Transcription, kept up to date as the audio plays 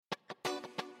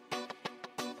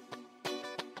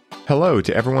Hello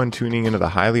to everyone tuning into the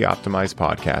Highly Optimized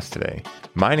podcast today.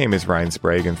 My name is Ryan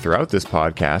Sprague, and throughout this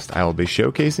podcast, I will be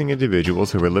showcasing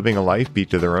individuals who are living a life beat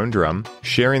to their own drum,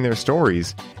 sharing their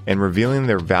stories, and revealing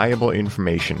their valuable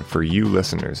information for you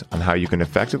listeners on how you can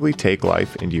effectively take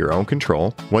life into your own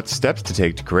control, what steps to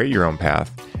take to create your own path,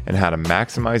 and how to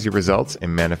maximize your results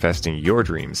in manifesting your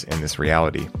dreams in this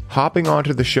reality. Hopping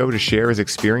onto the show to share his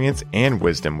experience and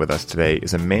wisdom with us today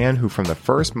is a man who, from the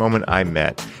first moment I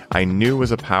met, I knew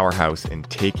was a powerhouse in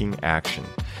taking action.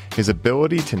 His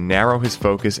ability to narrow his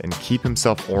focus and keep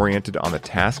himself oriented on the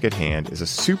task at hand is a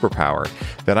superpower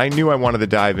that I knew I wanted to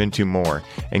dive into more,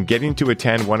 and getting to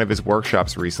attend one of his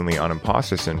workshops recently on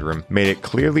imposter syndrome made it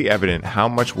clearly evident how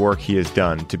much work he has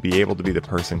done to be able to be the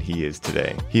person he is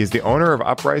today. He is the owner of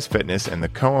Uprise Fitness and the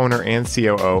co-owner and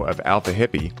COO of Alpha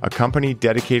Hippie, a company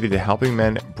dedicated to helping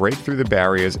men break through the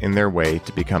barriers in their way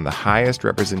to become the highest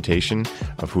representation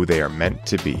of who they are meant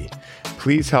to be.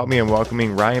 Please help me in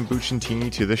welcoming Ryan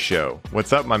Bucciantini to the show.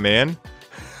 What's up, my man?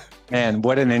 Man,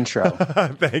 what an intro.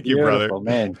 Thank you, Beautiful,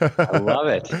 brother. Man, I love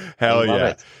it. Hell yeah.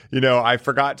 It. You know, I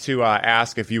forgot to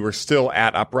ask if you were still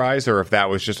at Uprise or if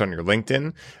that was just on your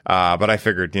LinkedIn. But I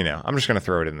figured, I'm just going to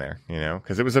throw it in there,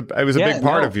 because it was a big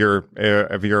part of your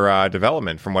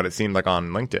development from what it seemed like on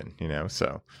LinkedIn,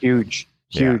 so. Huge.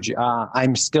 Yeah.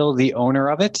 I'm still the owner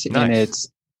of it. Nice.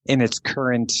 in its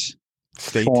current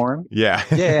state form. Yeah.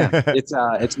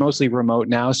 It's mostly remote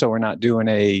now, so we're not doing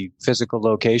a physical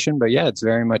location, but yeah, it's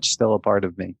very much still a part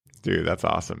of me. Dude, that's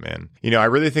awesome, man. I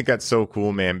really think that's so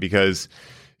cool, man, because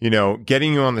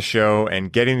getting you on the show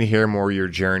and getting to hear more of your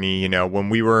journey, when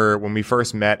we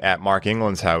first met at Mark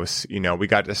England's house, we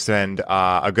got to spend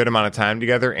a good amount of time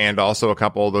together, and also a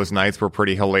couple of those nights were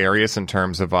pretty hilarious in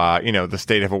terms of the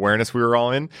state of awareness we were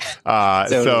all in.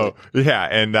 Totally. So yeah,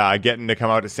 and getting to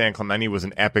come out to San Clemente was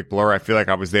an epic blur. I feel like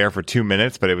I was there for 2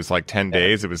 minutes, but it was like 10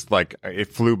 days. It was like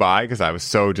it flew by because I was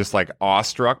so just like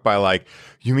awestruck by like,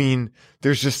 you mean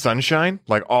there's just sunshine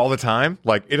like all the time?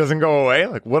 Like it doesn't go away?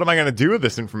 Like what am I going to do with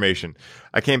this information?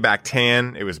 I came back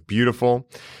tan. It was beautiful.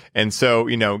 And so,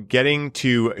 getting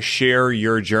to share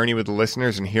your journey with the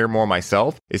listeners and hear more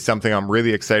myself is something I'm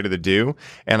really excited to do.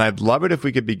 And I'd love it if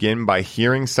we could begin by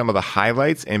hearing some of the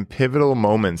highlights and pivotal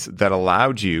moments that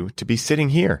allowed you to be sitting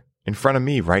here in front of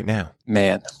me right now.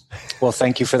 Man. Well,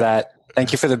 thank you for that.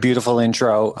 Thank you for the beautiful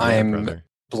intro. Yeah, I'm brother.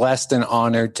 Blessed and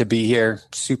honored to be here.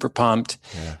 Super pumped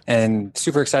and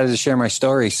super excited to share my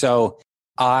story. So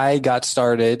I got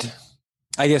started,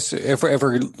 I guess, if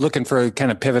we're looking for kind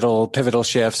of pivotal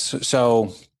shifts.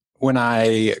 So when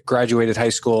I graduated high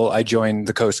school, I joined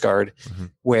the Coast Guard,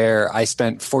 where I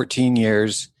spent 14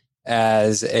 years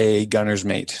as a gunner's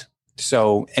mate.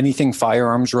 So anything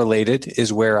firearms related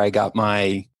is where I got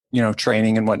my,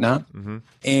 training and whatnot.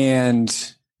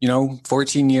 And,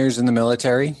 14 years in the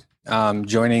military.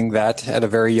 Joining that at a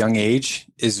very young age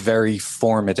is very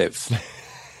formative.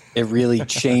 It really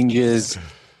changes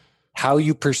how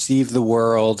you perceive the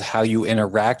world, how you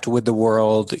interact with the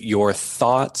world, your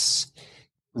thoughts,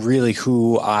 really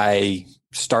who I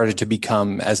started to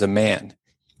become as a man.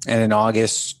 And in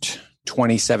August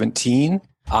 2017,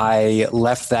 I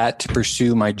left that to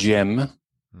pursue my gym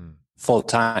full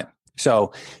time.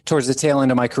 So towards the tail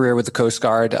end of my career with the Coast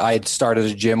Guard, I had started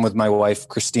a gym with my wife,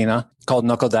 Christina, called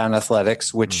Knuckle Down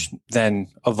Athletics, which then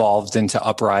evolved into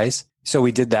Uprise. So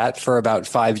we did that for about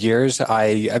 5 years.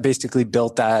 I basically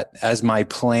built that as my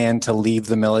plan to leave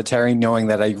the military, knowing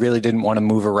that I really didn't want to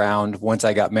move around once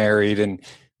I got married and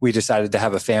we decided to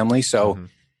have a family. So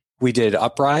we did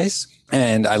Uprise,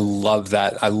 and I loved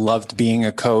that. I loved being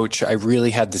a coach. I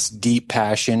really had this deep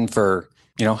passion for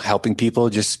helping people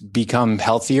just become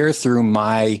healthier through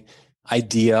my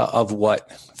idea of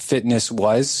what fitness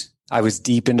was. I was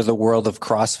deep into the world of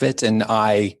CrossFit, and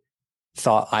I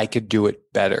thought I could do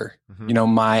it better.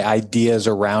 My ideas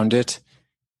around it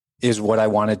is what I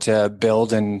wanted to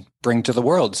build and bring to the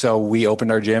world. So we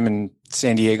opened our gym in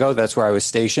San Diego. That's where I was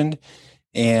stationed.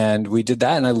 And we did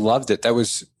that, and I loved it. That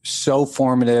was so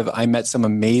formative. I met some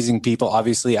amazing people.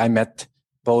 Obviously, I met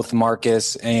both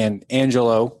Marcus and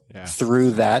Angelo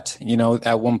through that.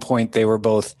 At one point they were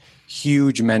both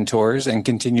huge mentors and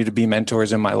continue to be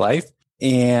mentors in my life.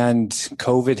 And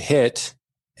COVID hit,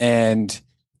 and,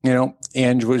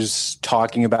 Ange was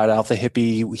talking about Alpha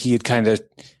Hippie. He had kind of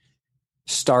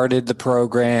started the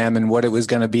program and what it was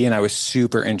going to be. And I was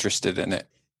super interested in it.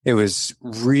 It was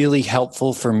really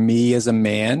helpful for me as a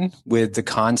man with the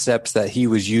concepts that he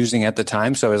was using at the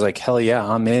time. So I was like, hell yeah,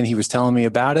 I'm in. He was telling me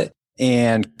about it.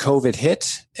 And COVID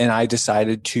hit, and I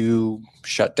decided to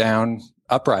shut down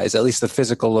Uprise, at least the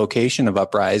physical location of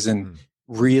Uprise, and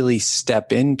really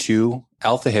step into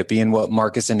Alpha Hippie and what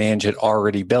Marcus and Ange had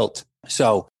already built.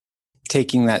 So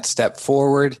taking that step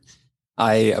forward,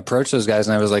 I approached those guys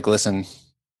and I was like, listen,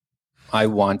 I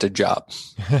want a job.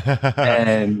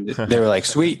 And they were like,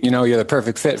 sweet, you're the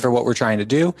perfect fit for what we're trying to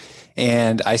do.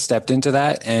 And I stepped into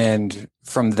that. And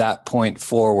from that point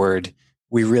forward,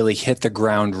 we really hit the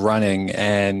ground running.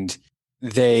 And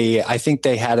I think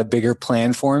they had a bigger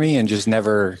plan for me and just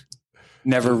never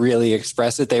really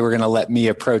expressed it. They were going to let me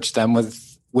approach them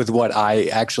with what I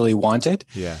actually wanted.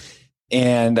 Yeah.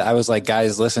 And I was like,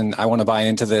 guys, listen, I want to buy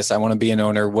into this. I want to be an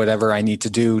owner, whatever I need to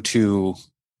do to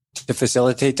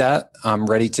facilitate that, I'm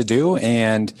ready to do.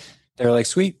 And they were like,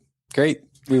 sweet, great.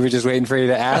 We were just waiting for you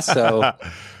to ask. So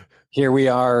here we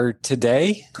are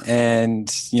today.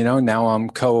 And, now I'm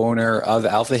co-owner of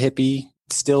Alpha Hippie,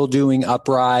 still doing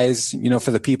Uprise,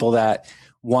 for the people that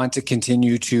want to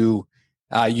continue to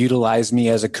utilize me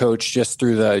as a coach just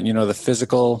through the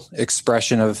physical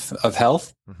expression of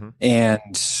health. Mm-hmm.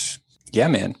 And yeah,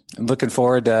 man, I'm looking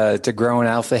forward to growing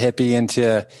Alpha Hippie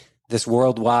into this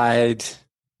worldwide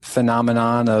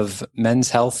phenomenon of men's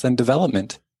health and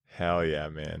development. Hell yeah,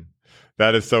 man.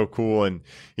 That is so cool. And,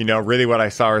 really what I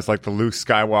saw is like the Luke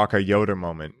Skywalker Yoda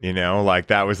moment, like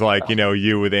that was like,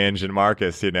 you with Ange and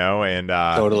Marcus, and,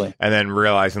 totally. And then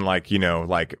realizing like,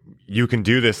 like you can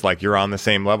do this, like you're on the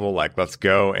same level, like let's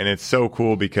go. And it's so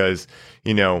cool because,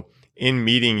 in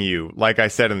meeting you, like I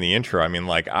said in the intro, I mean,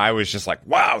 like I was just like,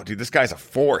 wow, dude, this guy's a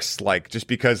force. Like, just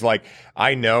because like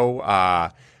I know,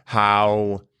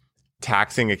 how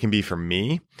taxing it can be for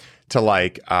me to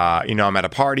like, I'm at a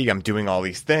party, I'm doing all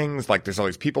these things, like there's all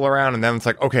these people around, and then it's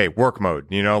like, okay, work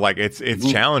mode, like it's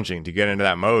challenging to get into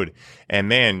that mode. And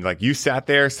man, like you sat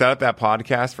there, set up that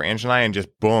podcast for Ange and I, and just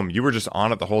boom, you were just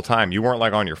on it the whole time. You weren't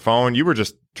like on your phone, you were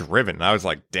just driven. And I was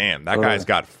like, damn, that guy's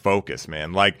got focus,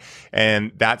 man. Like,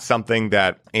 and that's something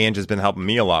that Ange has been helping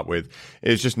me a lot with,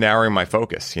 is just narrowing my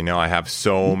focus. I have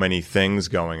so many things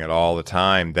going at all the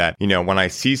time that, when I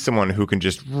see someone who can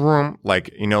just like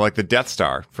the Death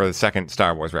Star, for the second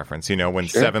Star Wars reference, when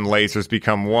 7 lasers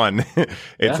become one,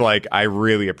 it's like, I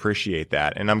really appreciate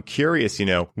that. And I'm curious,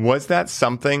 was that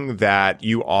something that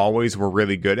you always were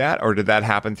really good at, or did that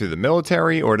happen through the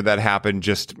military, or did that happen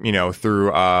just,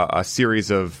 through a series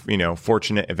of,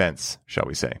 fortunate events, shall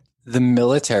we say? The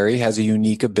military has a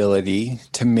unique ability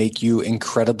to make you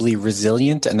incredibly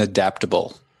resilient and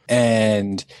adaptable.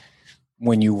 And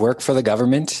when you work for the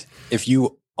government, if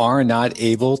you are not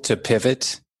able to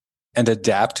pivot and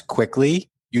adapt quickly,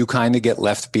 you kind of get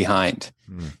left behind.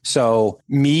 So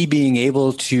me being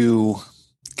able to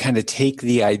kind of take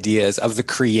the ideas of the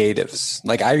creatives,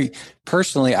 like I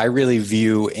really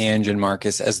view Ange and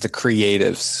Marcus as the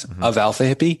creatives of Alpha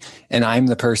Hippie, and I'm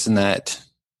the person that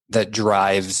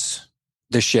drives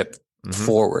the ship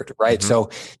forward, right? So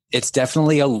it's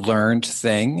definitely a learned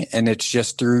thing, and it's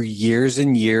just through years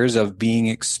and years of being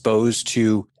exposed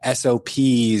to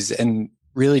SOPs and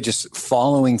really just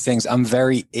following things. I'm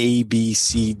very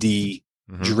ABCD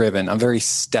driven. I'm very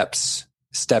steps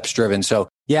driven. So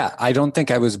yeah, I don't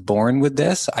think I was born with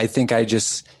this. I think I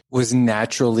just was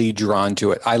naturally drawn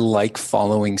to it. I like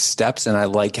following steps and I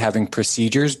like having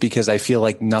procedures because I feel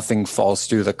like nothing falls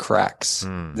through the cracks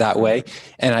that way.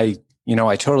 And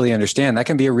I totally understand that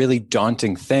can be a really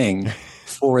daunting thing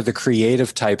for the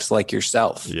creative types like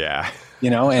yourself. Yeah.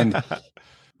 And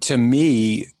to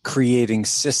me, creating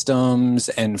systems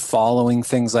and following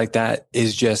things like that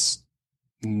is just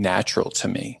natural to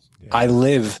me.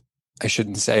 Yeah. I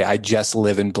shouldn't say I just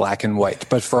live in black and white,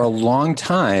 but for a long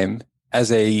time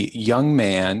as a young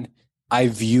man, I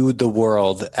viewed the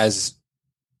world as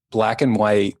black and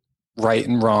white, right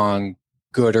and wrong,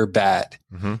 good or bad.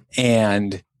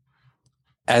 And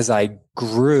as I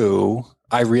grew,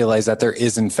 I realized that there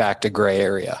is in fact a gray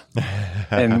area.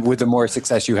 And with the more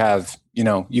success you have,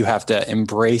 you have to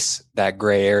embrace that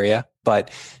gray area.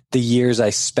 But the years I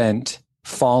spent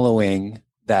following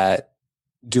that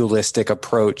dualistic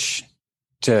approach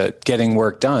to getting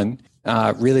work done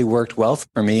really worked well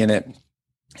for me. And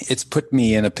it's put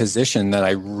me in a position that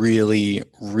I really,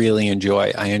 really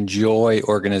enjoy. I enjoy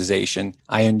organization.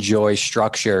 I enjoy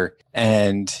structure.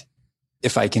 And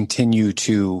if I continue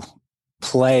to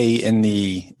play in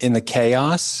the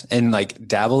chaos and like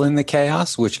dabble in the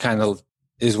chaos, which kind of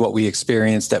is what we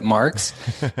experienced at Mark's,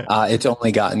 it's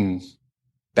only gotten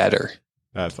better.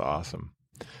 That's awesome.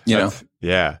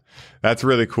 Yeah. That's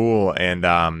really cool. And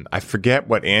I forget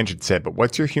what Ange had said, but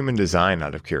what's your human design,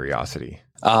 out of curiosity?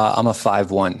 I'm a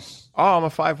 5'1". Oh, I'm a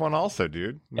 5'1" also,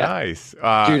 dude. Yeah. Nice.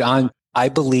 Dude, I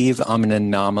believe I'm an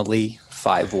anomaly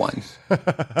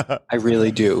 5'1". I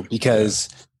really do, because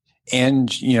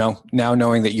and, now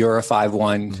knowing that you're a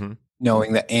 5'1", Mm-hmm.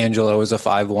 knowing that Angelo is a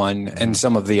 5'1", and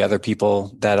some of the other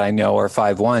people that I know are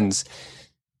 5'1s,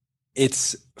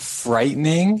 it's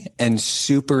frightening and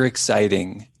super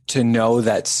exciting to know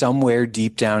that somewhere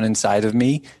deep down inside of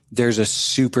me, there's a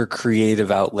super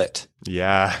creative outlet.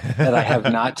 Yeah. that I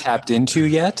have not tapped into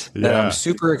yet, that Yeah. I'm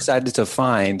super excited to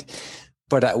find.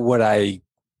 But what I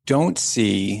don't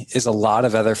see is a lot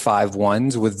of other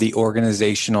 5'1s with the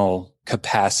organizational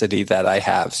capacity that I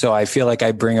have. So I feel like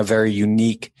I bring a very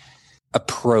unique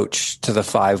approach to the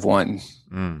 5'1.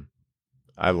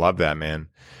 I love that, man.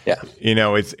 Yeah.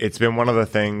 It's been one of the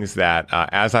things that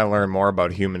as I learn more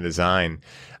about human design,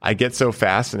 I get so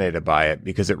fascinated by it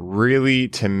because it really,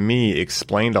 to me,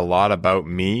 explained a lot about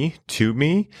me to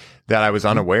me that I was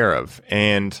unaware of.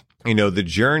 And the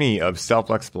journey of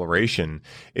self-exploration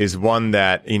is one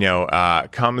that,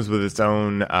 comes with its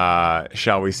own,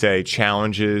 shall we say,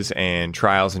 challenges and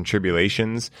trials and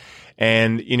tribulations.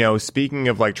 And, speaking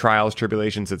of like trials,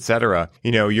 tribulations, et cetera,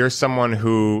 you're someone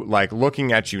who, like,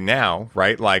 looking at you now,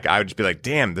 right? Like, I would just be like,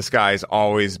 damn, this guy's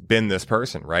always been this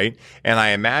person, right? And I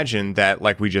imagine that,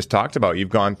 like we just talked about, you've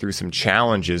gone through some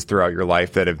challenges throughout your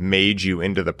life that have made you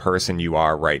into the person you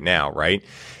are right now, right?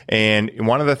 And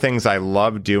one of the things I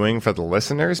love doing for the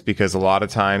listeners, because a lot of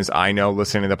times I know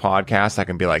listening to the podcast, I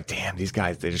can be like, damn, these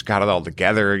guys, they just got it all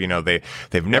together.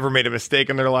 They've never made a mistake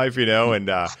in their life, and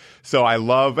so I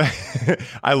love,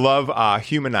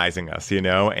 humanizing us,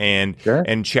 and, Sure.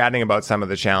 and chatting about some of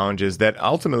the challenges that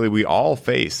ultimately we all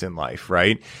face in life,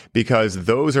 right? Because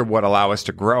those are what allow us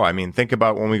to grow. I mean, think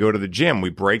about when we go to the gym, we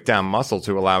break down muscle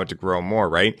to allow it to grow more,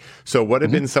 right? So what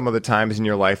have been some of the times in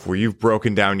your life where you've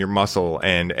broken down your muscle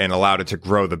and allowed it to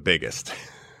grow the biggest?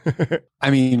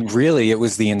 I mean, really, it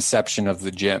was the inception of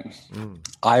the gym.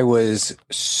 I was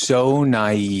so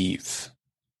naive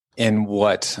in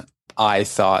what I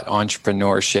thought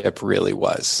entrepreneurship really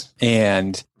was.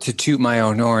 And to toot my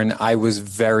own horn, I was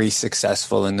very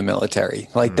successful in the military.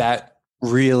 Like that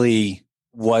really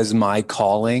was my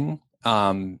calling.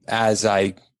 As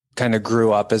I kind of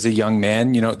grew up as a young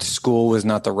man, school was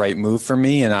not the right move for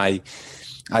me. And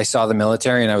I saw the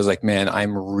military and I was like, man,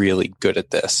 I'm really good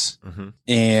at this.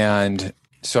 And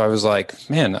so I was like,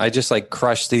 man, I just like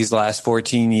crushed these last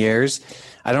 14 years.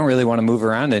 I don't really want to move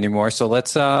around anymore. So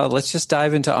let's just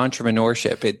dive into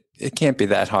entrepreneurship. It can't be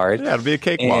that hard. Yeah, it'll be a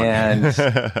cakewalk.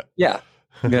 And yeah,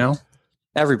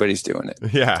 everybody's doing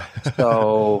it. Yeah.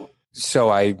 So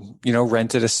I,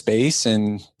 rented a space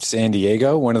in San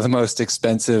Diego, one of the most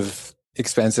expensive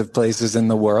places in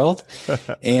the world.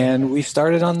 And we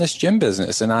started on this gym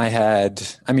business. And I had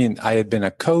been a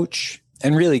coach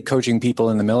and really coaching people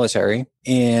in the military.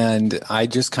 And I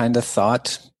just kind of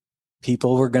thought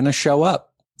people were going to show up.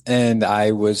 And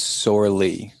I was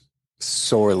sorely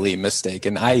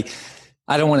mistaken. I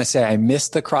don't want to say I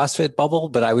missed the CrossFit bubble,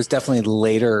 but I was definitely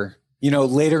later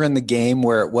in the game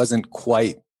where it wasn't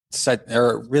quite such,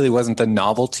 or it really wasn't the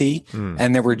novelty.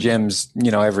 And there were gyms,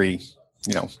 every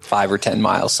 5 or 10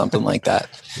 miles, something like that.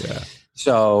 Yeah.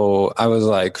 So I was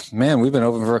like, man, we've been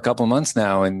open for a couple of months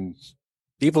now and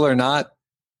people are not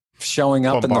showing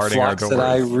up in the flocks that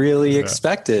I really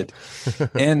expected.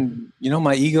 And,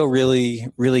 my ego really,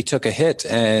 really took a hit,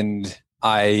 and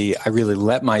I really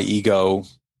let my ego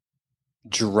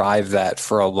drive that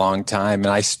for a long time. And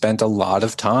I spent a lot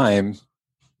of time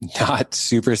not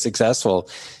super successful,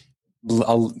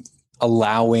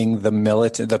 allowing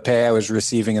the pay I was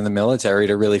receiving in the military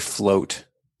to really float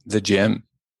the gym.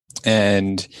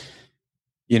 And,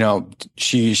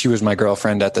 she was my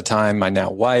girlfriend at the time, my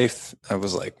now wife. I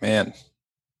was like, man,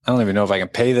 I don't even know if I can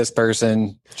pay this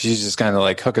person. She's just kind of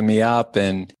like hooking me up.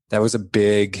 And that was a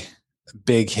big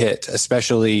hit,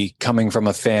 especially coming from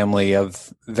a family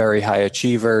of very high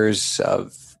achievers,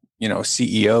 of,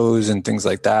 CEOs and things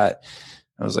like that.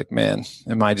 I was like, man,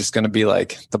 am I just going to be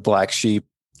like the black sheep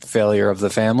failure of the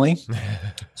family?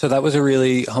 So that was a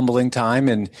really humbling time.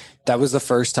 And that was the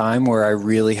first time where I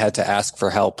really had to ask for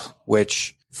help,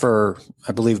 which for,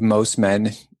 I believe, most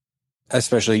men,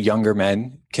 especially younger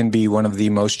men, can be one of the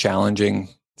most challenging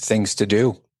things to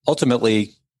do.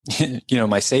 Ultimately,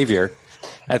 my savior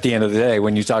at the end of the day,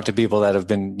 when you talk to people that have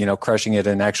been, crushing it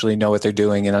and actually know what they're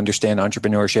doing and understand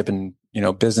entrepreneurship and,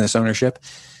 business ownership.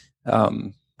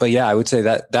 But yeah, I would say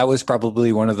that was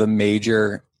probably one of the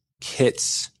major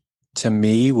hits to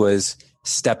me, was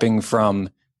stepping from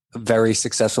a very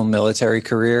successful military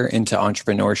career into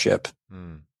entrepreneurship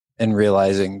and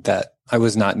realizing that I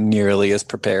was not nearly as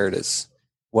prepared as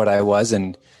what I was,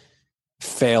 and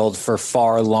failed for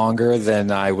far longer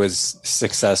than I was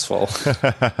successful.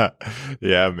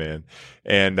 Yeah, man.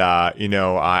 And,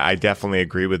 I definitely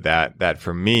agree with that. That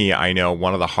for me, I know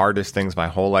one of the hardest things my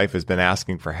whole life has been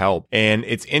asking for help. And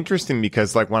it's interesting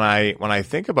because like when I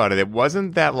think about it, it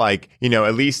wasn't that like,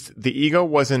 at least the ego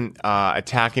wasn't,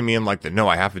 attacking me in like no,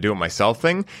 I have to do it myself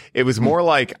thing. It was more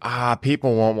like,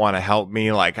 people won't want to help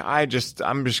me. Like I'm just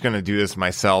going to do this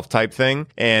myself type thing.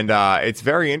 And, it's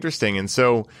very interesting. And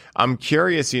so I'm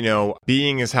curious,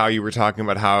 being is how you were talking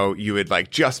about how you had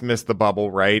like just missed the bubble,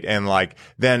 right? And like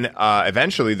then,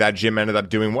 eventually that gym ended up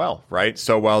doing well, right?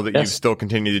 So well that you've still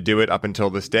continued to do it up until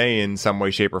this day in some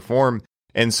way, shape, or form.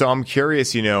 And so I'm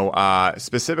curious,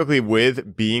 specifically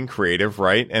with being creative,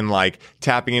 right? And like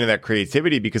tapping into that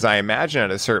creativity, because I imagine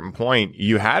at a certain point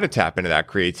you had to tap into that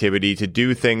creativity to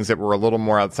do things that were a little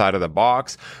more outside of the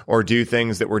box or do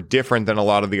things that were different than a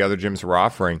lot of the other gyms were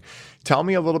offering. Tell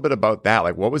me a little bit about that.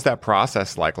 Like, what was that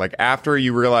process like? Like after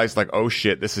you realized like, oh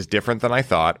shit, this is different than I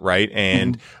thought, right?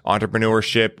 And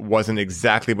entrepreneurship wasn't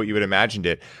exactly what you had imagined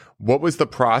it. What was the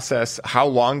process? How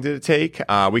long did it take?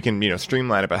 We can,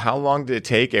 streamline it, but how long did it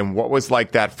take? And what was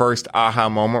like that first aha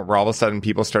moment where all of a sudden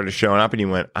people started showing up and you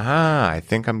went, I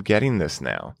think I'm getting this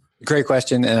now? Great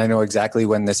question. And I know exactly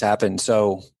when this happened.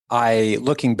 So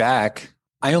looking back,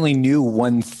 I only knew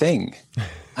one thing.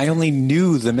 I only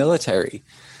knew the military.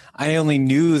 I only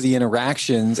knew the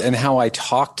interactions and how I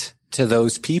talked to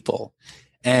those people.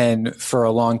 And for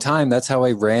a long time, that's how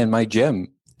I ran my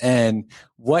gym. And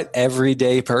what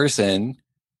everyday person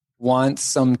wants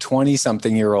some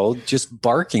 20-something-year-old just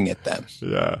barking at them?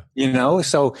 Yeah.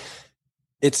 So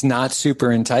it's not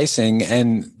super enticing.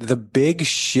 And the big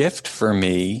shift for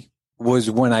me was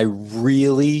when I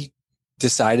really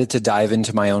decided to dive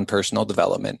into my own personal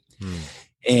development.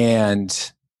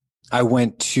 And I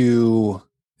went to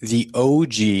the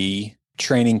OG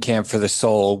training camp for the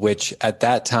soul, which at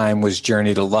that time was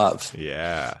Journey to Love.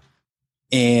 Yeah.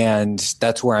 And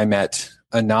that's where I met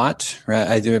Anat. Right?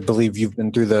 I do believe you've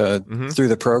been through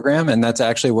the program, and that's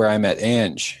actually where I met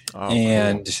Ange.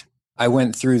 And cool. I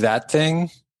went through that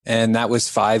thing, and that was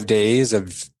 5 days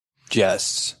of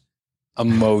just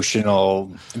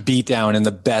emotional beatdown in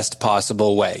the best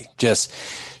possible way, just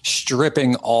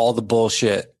stripping all the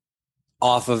bullshit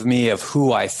off of me of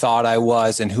who I thought I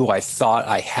was and who I thought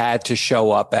I had to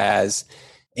show up as.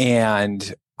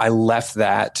 And I left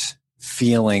that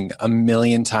feeling a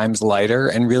million times lighter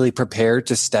and really prepared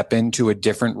to step into a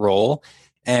different role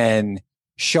and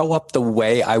show up the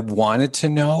way I wanted to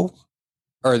know,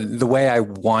 or the way I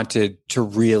wanted to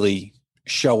really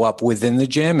show up within the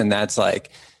gym. And that's like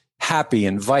happy,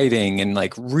 inviting, and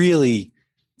like really,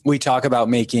 we talk about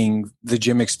making the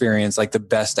gym experience like the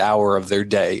best hour of their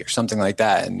day or something like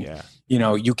that. And,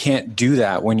 you can't do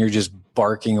that when you're just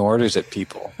barking orders at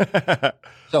people.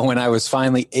 So when I was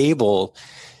finally able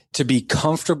to be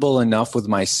comfortable enough with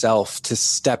myself to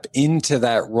step into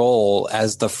that role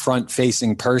as the front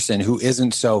facing person who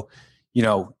isn't so,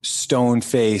 stone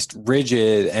faced,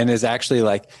 rigid, and is actually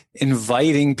like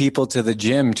inviting people to the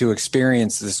gym to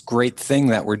experience this great thing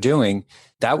that we're doing,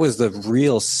 that was the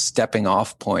real stepping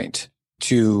off point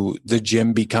to the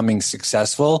gym becoming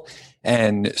successful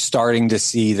and starting to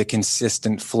see the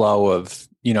consistent flow of,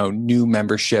 new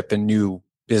membership and new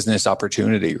business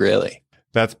opportunity, really.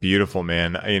 That's beautiful,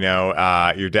 man.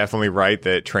 You're definitely right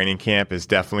that training camp is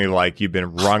definitely like you've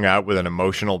been wrung out with an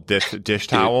emotional dish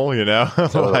towel,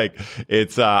 Totally. Like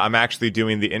it's, I'm actually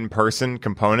doing the in-person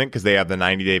component because they have the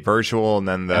 90-day virtual and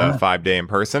then the 5-day in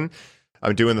person.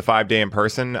 I'm doing the 5-day in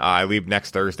person. I leave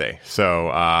next Thursday.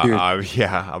 So,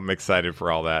 I'm excited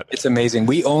for all that. It's amazing.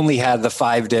 We only had the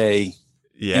 5-day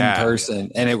in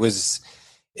person, and it was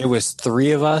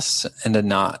 3 of us and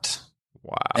Anat.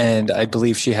 Wow. And I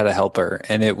believe she had a helper,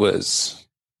 and it was,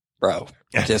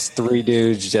 just 3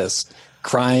 dudes just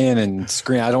crying and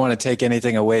screaming. I don't want to take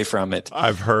anything away from it.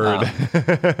 I've heard.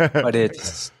 But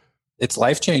it's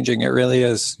life-changing. It really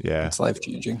is. Yeah. It's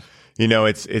life-changing.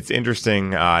 It's interesting,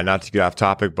 not to get off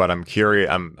topic, but I'm curious.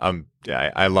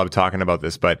 I love talking about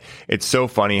this, but it's so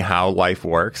funny how life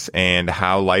works and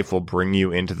how life will bring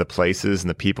you into the places and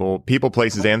the people,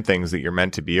 places and things that you're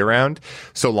meant to be around.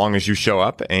 So long as you show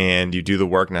up and you do the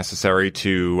work necessary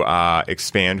to,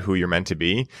 expand who you're meant to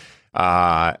be.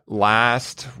 What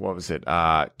was it?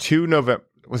 November,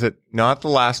 was it not the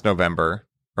last November?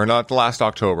 Or not the last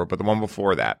October, but the one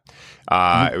before that.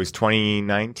 It was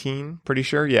 2019, pretty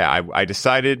sure. Yeah, I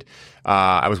decided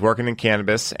I was working in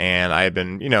cannabis and I had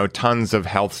been, tons of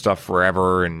health stuff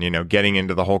forever and, getting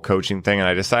into the whole coaching thing. And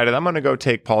I decided I'm going to go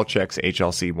take Paul Chek's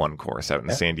HLC 1 course out in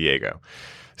San Diego.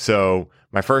 So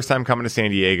my first time coming to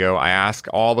San Diego, I ask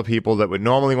all the people that would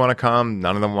normally want to come.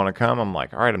 None of them want to come. I'm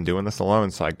like, all right, I'm doing this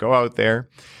alone. So I go out there.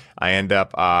 I end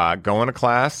up going to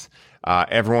class.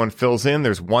 Everyone fills in.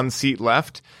 There's one seat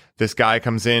left. This guy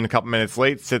comes in a couple minutes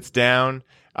late, sits down,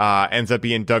 ends up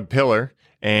being Doug Pillar.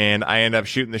 And I end up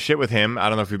shooting the shit with him. I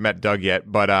don't know if you've met Doug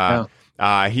yet, but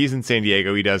he's in San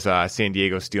Diego. He does San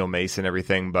Diego steel mace and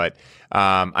everything. But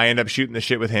I end up shooting the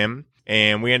shit with him,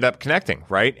 and we end up connecting,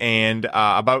 right? And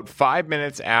about 5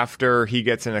 minutes after he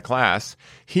gets into class,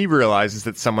 he realizes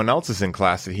that someone else is in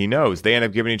class that he knows. They end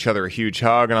up giving each other a huge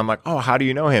hug, and I'm like, oh, how do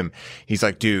you know him? He's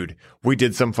like, dude, we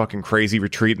did some fucking crazy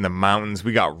retreat in the mountains.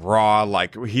 We got raw.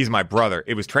 Like, he's my brother.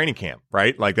 It was training camp,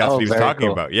 right? Like, that's what he was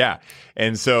talking about. Yeah.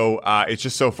 And so it's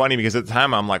just so funny because at the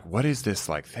time I'm like, what is this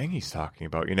like thing he's talking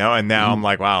about, you know? And now I'm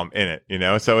like, wow, I'm in it, you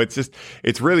know? So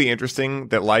it's really interesting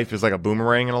that life is like a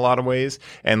boomerang in a lot of ways.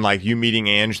 And like you meeting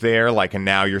Ange there, like, and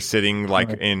now you're sitting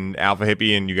like in Alpha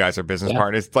Hippie and you guys are business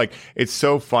partners. It's like, it's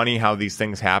so funny how these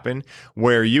things happen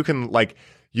where you can like,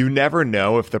 you never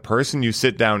know if the person you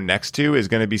sit down next to is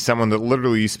going to be someone that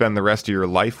literally you spend the rest of your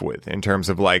life with in terms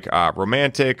of like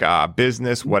romantic,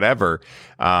 business, whatever.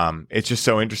 It's just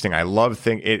so interesting. I love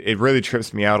it really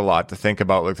trips me out a lot to think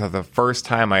about like the first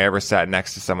time I ever sat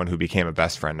next to someone who became a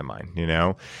best friend of mine, you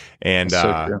know? And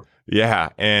yeah.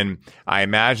 And I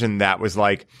imagine that was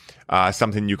like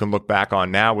something you can look back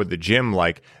on now with the gym.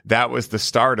 Like that was the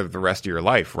start of the rest of your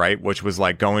life, right? Which was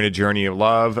like going a journey of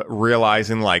love,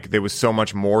 realizing like there was so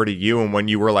much more to you. And when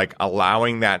you were like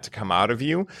allowing that to come out of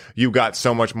you, you got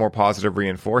so much more positive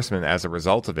reinforcement as a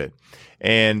result of it.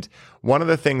 And one of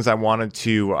the things I wanted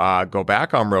to go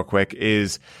back on real quick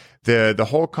is the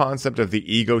whole concept of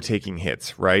the ego taking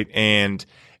hits, right? And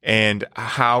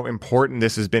how important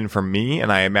this has been for me,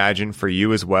 and I imagine for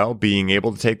you as well, being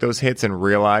able to take those hits and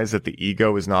realize that the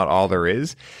ego is not all there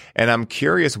is. And I'm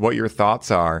curious what your thoughts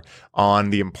are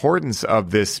on the importance of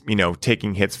this, you know,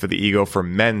 taking hits for the ego for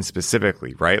men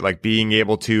specifically, right? Like being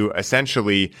able to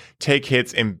essentially take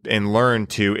hits and learn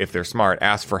to, if they're smart,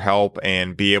 ask for help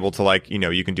and be able to like, you know,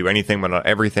 you can do anything but not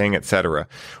everything, etc.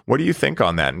 What do you think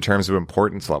on that in terms of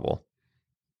importance level?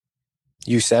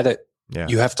 You said it. Yeah.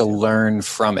 You have to learn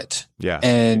from it. Yeah.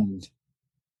 And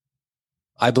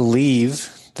I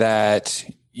believe that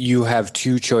you have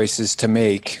two choices to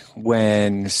make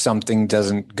when something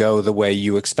doesn't go the way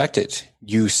you expect it.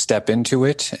 You step into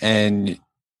it and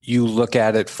you look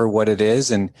at it for what it is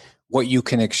and what you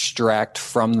can extract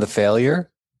from the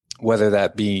failure, whether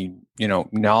that be, you know,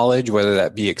 knowledge, whether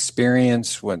that be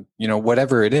experience, when, you know,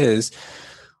 whatever it is,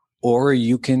 or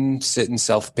you can sit in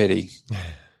self-pity.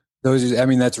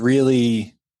 That's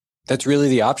really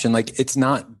the option. Like, it's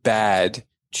not bad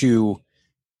to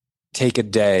take a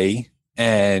day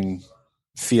and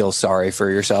feel sorry for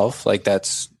yourself. Like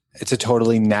it's a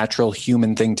totally natural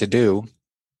human thing to do.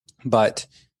 But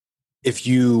if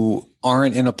you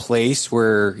aren't in a place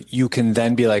where you can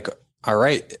then be like, all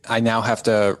right, I now have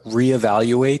to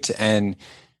reevaluate and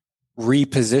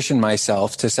reposition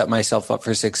myself to set myself up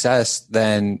for success,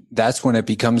 then that's when it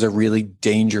becomes a really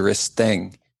dangerous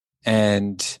thing.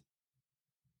 And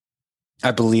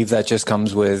I believe that just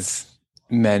comes with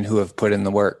men who have put in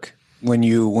the work. When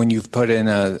you've put in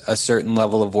a certain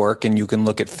level of work and you can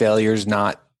look at failures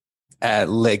not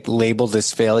like labeled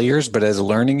as failures, but as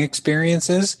learning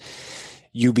experiences,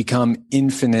 you become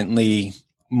infinitely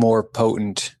more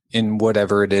potent in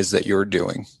whatever it is that you're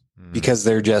doing, because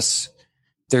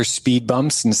they're speed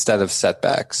bumps instead of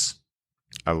setbacks.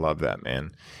 I love that,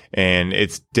 man. And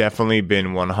it's definitely been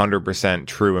 100%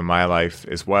 true in my life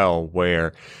as well,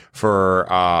 where for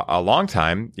a long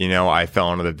time, you know, I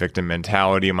fell into the victim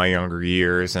mentality in my younger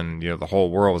years, and, you know, the whole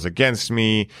world was against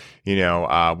me, you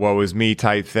know, woe is me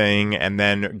type thing. And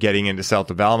then getting into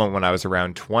self-development when I was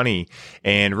around 20,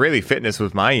 and really fitness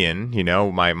was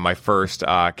my first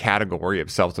category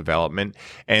of self-development,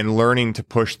 and learning to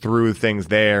push through things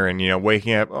there, and, you know,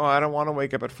 waking up, oh, I don't want to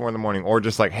wake up at 4 a.m, or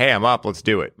just like, hey, I'm up, let's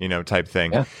do it, you know, type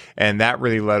thing. Yeah. And that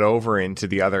really led over into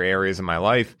the other areas of my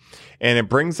life. And it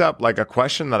brings up like a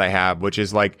question that I have, which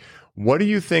is like, what do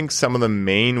you think some of the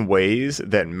main ways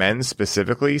that men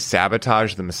specifically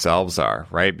sabotage themselves are,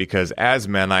 right? Because as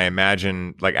men, I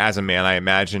imagine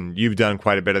you've done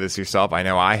quite a bit of this yourself. I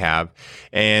know I have.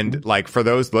 And like for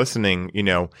those listening, you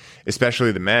know,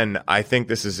 especially the men, I think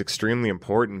this is extremely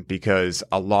important because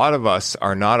a lot of us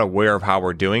are not aware of how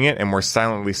we're doing it, and we're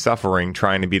silently suffering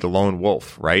trying to be the lone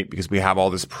wolf, right? Because we have all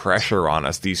this pressure on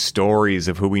us, these stories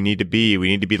of who we need to be. We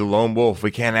need to be the lone wolf.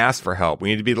 We can't ask for help. We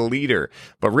need to be the leader.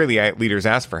 But really, leaders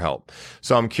ask for help.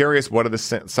 So I'm curious, what are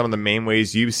some of the main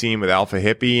ways you've seen with Alpha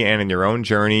Hippie and in your own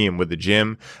journey and with the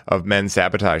gym of men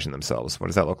sabotaging themselves? What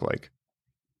does that look like?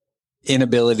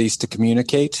 Inabilities to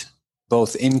communicate,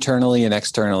 both internally and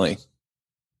externally.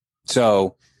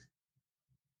 So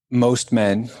most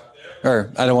men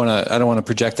or I don't want to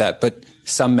project that, but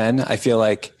some men I feel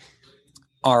like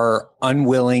are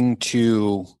unwilling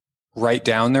to write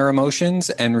down their emotions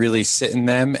and really sit in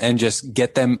them and just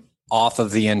get them off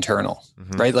of the internal,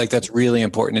 right? Like that's really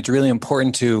important. It's really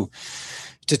important to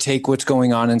take what's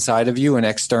going on inside of you and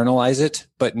externalize it,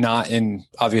 but not in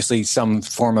obviously some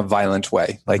form of violent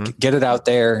way. Like get it out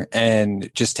there and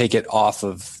just take it off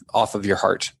of your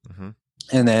heart.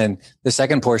 And then the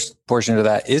second portion of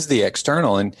that is the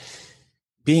external, and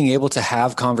being able to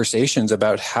have conversations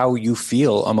about how you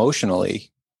feel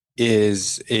emotionally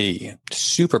is a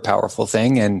super powerful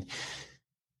thing. And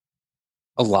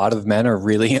a lot of men are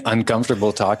really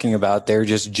uncomfortable talking about their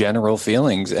just general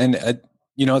feelings. And,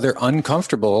 they're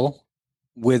uncomfortable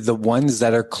with the ones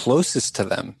that are closest to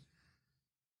them.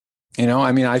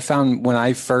 I found when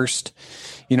I first,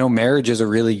 marriage is a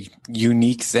really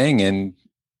unique thing. And,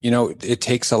 it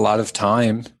takes a lot of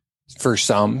time for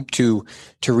some to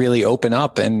really open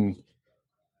up. And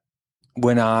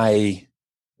when I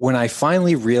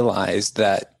finally realized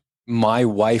that my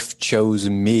wife chose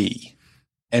me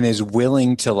and is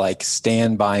willing to like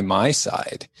stand by my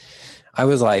side, I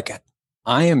was like,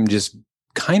 I am just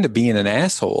kind of being an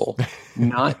asshole,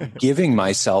 not giving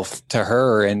myself to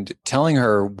her and telling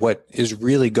her what is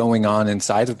really going on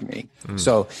inside of me.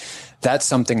 So that's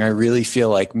something I really feel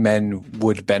like men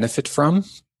would benefit from.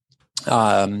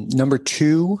 Number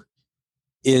two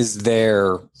is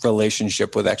their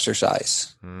relationship with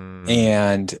exercise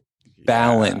and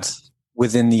balance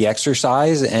within the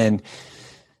exercise, and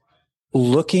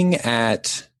looking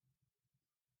at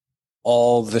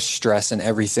all the stress and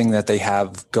everything that they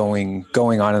have going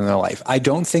on in their life. I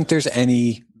don't think there's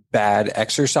any bad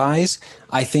exercise.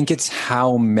 I think it's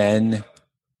how men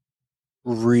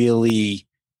really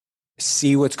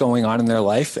see what's going on in their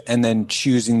life and then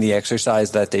choosing the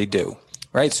exercise that they do.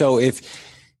 Right. So if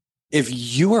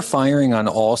you are firing on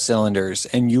all cylinders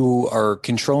and you are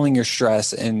controlling your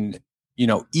stress and,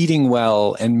 eating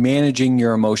well and managing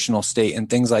your emotional state and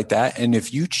things like that, and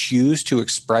if you choose to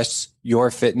express your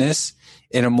fitness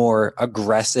in a more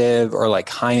aggressive or like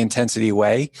high intensity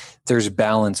way, there's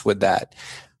balance with that.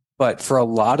 But for a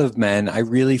lot of men, I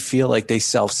really feel like they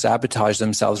self-sabotage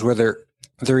themselves, where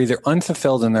they're either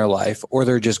unfulfilled in their life or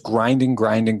they're just grinding,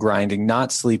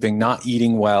 not sleeping, not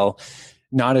eating well,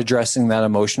 not addressing that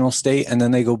emotional state. And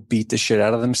then they go beat the shit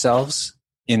out of themselves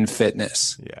in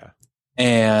fitness. Yeah.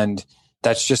 And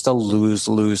that's just a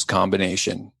lose-lose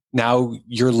combination. Now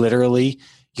you're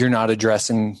not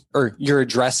addressing, or you're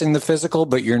addressing the physical,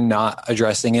 but you're not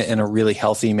addressing it in a really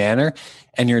healthy manner.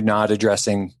 And you're not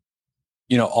addressing,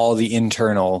 all the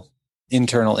internal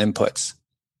inputs.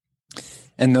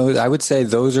 And those, I would say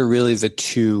those are really the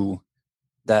two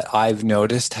that I've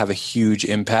noticed have a huge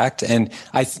impact. And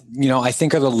I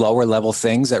think are the lower level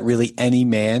things that really any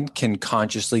man can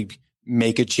consciously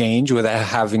make a change without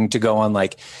having to go on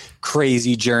like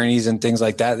crazy journeys and things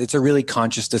like that. It's a really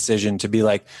conscious decision to be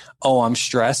like, oh, I'm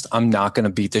stressed. I'm not going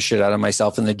to beat the shit out of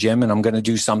myself in the gym. And I'm going to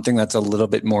do something that's a little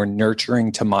bit more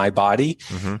nurturing to my body.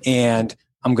 And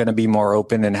I'm going to be more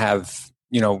open and have,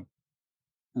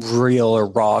 real or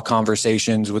raw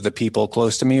conversations with the people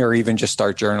close to me, or even just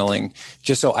start journaling,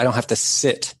 just so I don't have to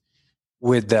sit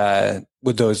with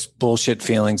those bullshit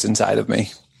feelings inside of me.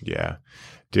 Yeah.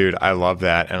 Dude, I love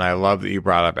that. And I love that you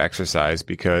brought up exercise,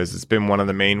 because it's been one of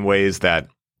the main ways that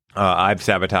I've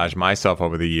sabotaged myself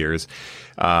over the years.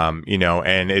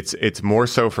 And it's more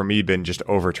so for me been just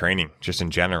overtraining, just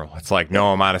in general. It's like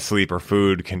no amount of sleep or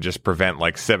food can just prevent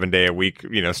like 7-day a week,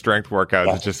 strength workouts.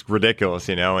 Yeah. It's just ridiculous,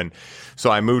 And so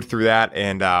I moved through that.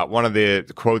 And one of the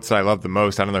quotes that I love the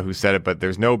most, I don't know who said it, but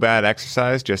there's no bad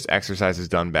exercise, just exercise is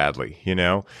done badly,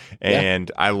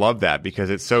 And I love that, because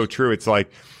it's so true. It's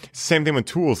like same thing with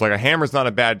tools. Like a hammer's not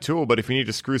a bad tool, but if you need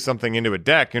to screw something into a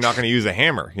deck, you're not going to use a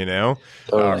hammer,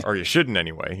 Totally. Or you shouldn't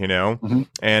anyway,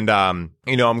 And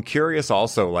I'm curious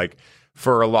also, like,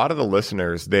 for a lot of the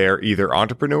listeners, they're either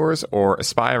entrepreneurs or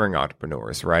aspiring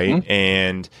entrepreneurs, right?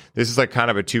 And this is like kind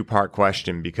of a two-part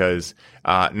question, because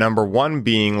number one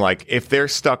being like, if they're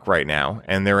stuck right now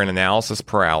and they're in analysis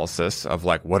paralysis of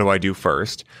like, what do I do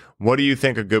first? What do you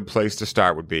think a good place to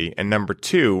start would be? And number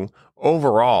two,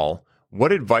 overall,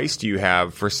 what advice do you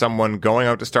have for someone going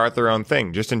out to start their own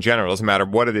thing, just in general? It doesn't matter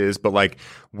what it is, but like,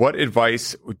 what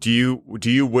advice do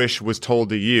you wish was told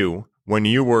to you when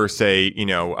you were, say,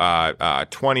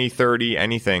 20, 30,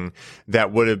 anything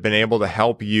that would have been able to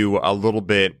help you a little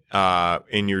bit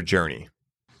in your journey?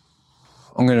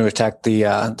 I'm going to attack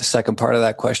the second part of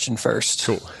that question first.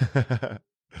 Cool.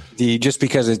 Just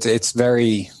because it's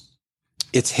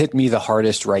hit me the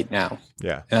hardest right now.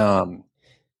 Yeah.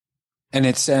 And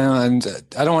it sounds,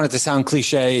 I don't want it to sound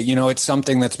cliche, it's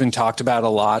something that's been talked about a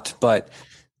lot, but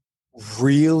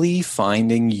really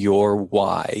finding your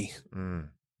why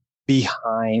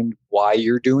behind why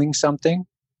you're doing something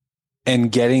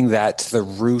and getting that to the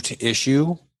root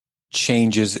issue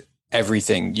changes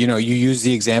everything. You use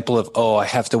the example of, I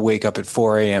have to wake up at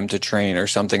 4 a.m. to train or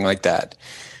something like that.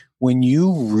 When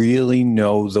you really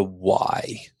know the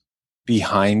why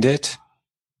behind it,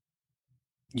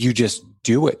 you just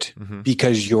do it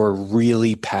because you're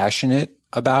really passionate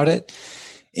about it.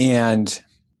 And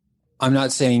I'm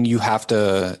not saying you have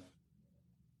to,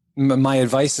 my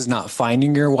advice is not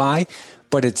finding your why,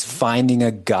 but it's finding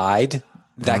a guide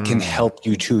that can help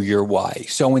you to your why.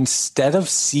 So instead of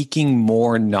seeking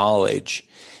more knowledge,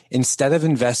 instead of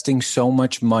investing so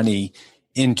much money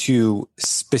into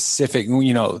specific,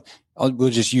 we'll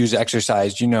just use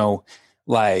exercise,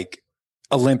 like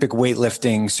Olympic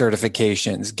weightlifting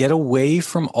certifications, get away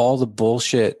from all the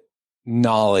bullshit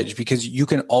knowledge because you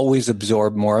can always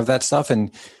absorb more of that stuff.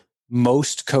 And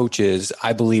most coaches,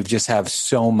 I believe, just have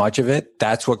so much of it.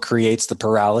 That's what creates the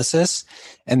paralysis.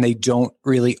 And they don't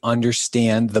really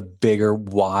understand the bigger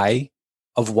why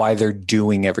of why they're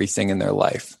doing everything in their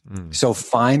life. So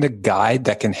find a guide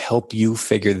that can help you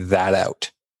figure that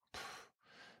out.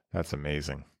 That's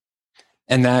amazing.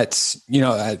 And that's,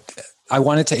 I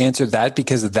wanted to answer that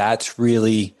because that's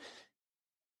where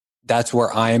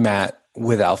I'm at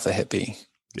with Alpha Hippie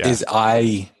is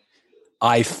I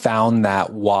found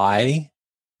that why.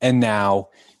 And now,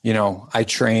 I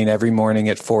train every morning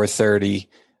at 4:30.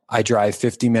 I drive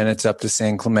 50 minutes up to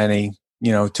San Clemente,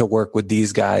 to work with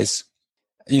these guys.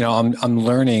 I'm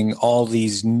learning all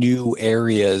these new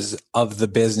areas of the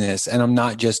business, and I'm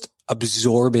not just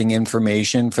absorbing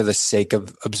information for the sake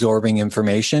of absorbing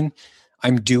information.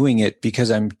 I'm doing it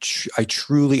because I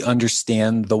truly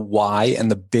understand the why and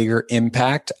the bigger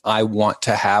impact I want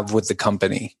to have with the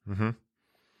company.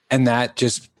 And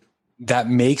that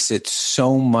makes it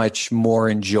so much more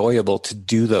enjoyable to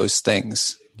do those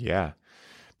things. Yeah.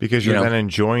 Because you're then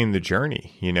enjoying the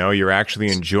journey, you're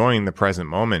actually enjoying the present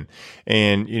moment.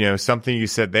 And, something you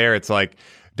said there, it's like,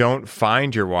 don't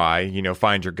find your why,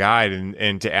 find your guide.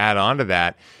 And to add on to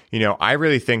that, I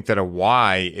really think that a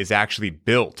why is actually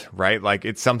built, right? Like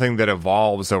it's something that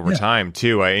evolves over time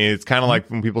too. It's kind of like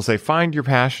when people say, find your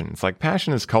passion. It's like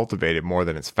passion is cultivated more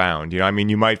than it's found.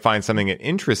 You might find something that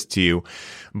interests you,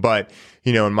 but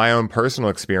in my own personal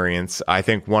experience, I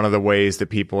think one of the ways that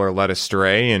people are led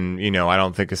astray, and, I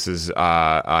don't think this is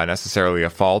necessarily a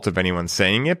fault of anyone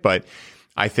saying it, but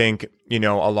I think, a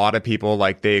lot of people,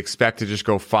 like, they expect to just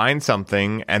go find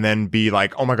something and then be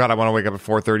like, oh my God, I want to wake up at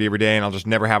 4:30 every day and I'll just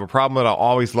never have a problem with it. I'll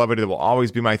always love it. It will always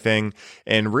be my thing.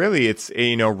 And really, it's,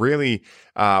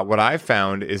 what I've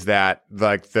found is that,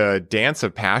 like, the dance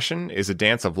of passion is a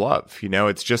dance of love.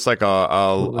 It's just like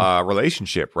a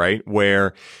relationship, right?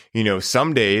 Where,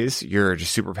 some days you're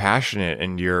just super passionate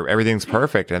and everything's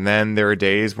perfect. And then there are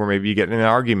days where maybe you get in an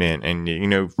argument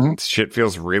and, shit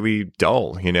feels really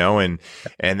dull, and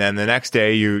then the next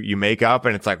day you make up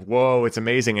and it's like, whoa, it's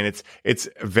amazing. And it's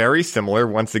very similar,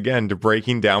 once again, to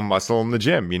breaking down muscle in the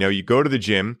gym. You go to the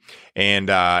gym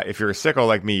and, if you're a sicko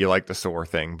like me, you like the sore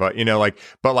thing, but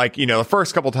the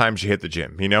first couple times you hit the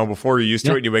gym, before you're used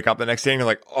to it, and you wake up the next day and you're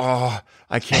like, oh,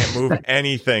 I can't move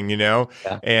anything,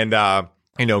 and,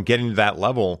 getting to that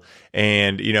level.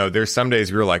 And, there's some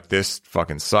days where you're like, this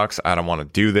fucking sucks. I don't want to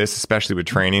do this, especially with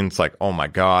training. It's like, oh my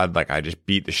God, like I just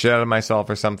beat the shit out of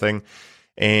myself or something.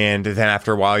 And then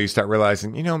after a while, you start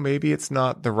realizing, maybe it's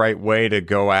not the right way to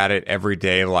go at it every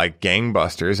day like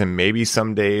gangbusters. And maybe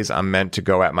some days I'm meant to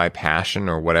go at my passion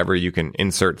or whatever you can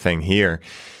insert thing here.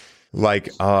 Like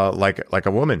a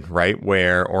woman, right?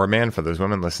 Or a man for those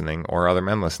women listening or other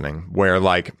men listening, where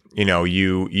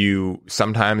you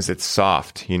sometimes it's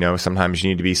soft, sometimes you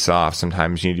need to be soft.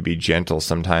 Sometimes you need to be gentle.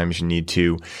 Sometimes you need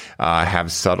to,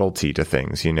 have subtlety to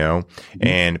things,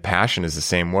 and passion is the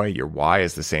same way. Your why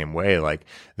is the same way. Like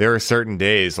there are certain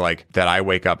days like that I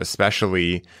wake up,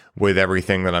 especially with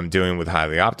everything that I'm doing with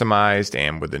Highly Optimized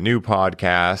and with the new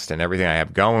podcast and everything I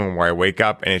have going, where I wake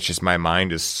up and it's just my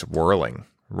mind is swirling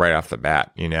right off the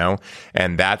bat,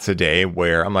 and that's a day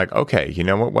where I'm like, okay,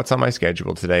 what's on my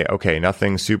schedule today? Okay,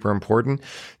 nothing super important.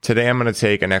 Today I'm going to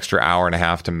take an extra hour and a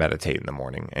half to meditate in the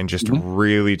morning and just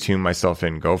really tune myself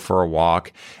in, go for a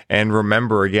walk, and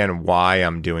remember again why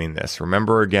I'm doing this.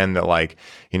 Remember again that, like,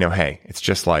 hey, it's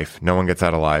just life. No one gets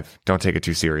out alive. Don't take it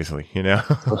too seriously,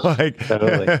 like,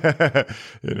 totally.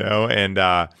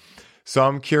 And, so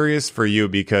I'm curious for you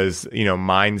because,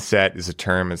 mindset is a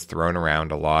term that's thrown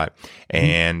around a lot,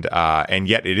 and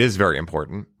yet it is very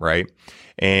important, right?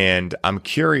 And I'm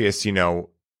curious,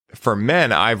 for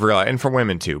men, I've realized, and for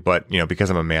women too, but, because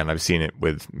I'm a man, I've seen it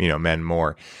with, men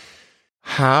more.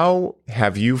 How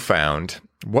have you found,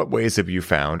 what ways have you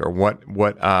found, or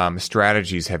what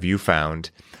strategies have you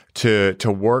found to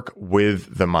work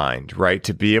with the mind, right?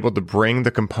 To be able to bring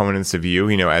the components of you,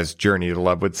 as Journey to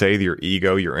Love would say, your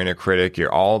ego, your inner critic,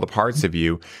 all the parts of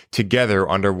you together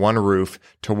under one roof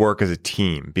to work as a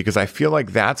team. Because I feel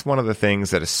like that's one of the things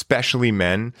that especially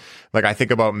men, like I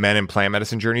think about men in plant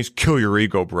medicine journeys, kill your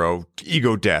ego, bro,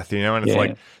 ego death, and it's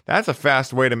like, that's a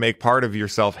fast way to make part of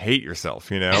yourself hate yourself,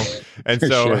 And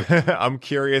so sure. I'm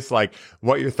curious, like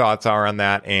what your thoughts are on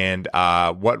that and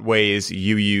what ways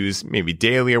you use maybe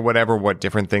daily or whatever, what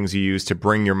different things you use to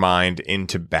bring your mind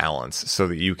into balance so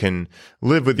that you can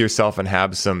live with yourself and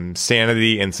have some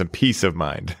sanity and some peace of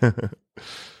mind.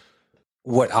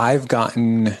 What I've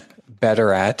gotten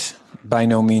better at, by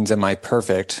no means am I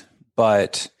perfect,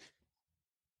 but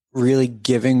really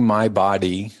giving my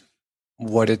body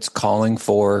what it's calling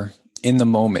for in the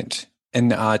moment. And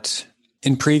not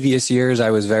in previous years, I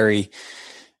was very,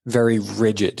 very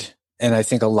rigid. And I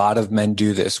think a lot of men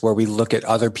do this, where we look at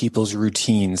other people's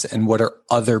routines and what are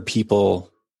other people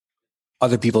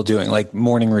doing, like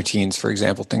morning routines, for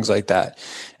example, things like that.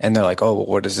 And they're like, oh, well,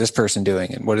 what is this person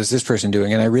doing? And what is this person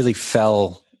doing? And I really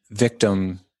fell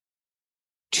victim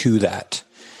to that.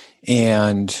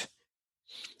 And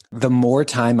the more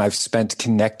time I've spent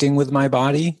connecting with my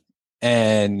body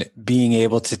and being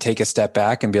able to take a step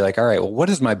back and be like, all right, well, what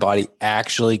is my body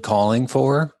actually calling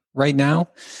for right now?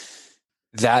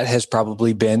 That has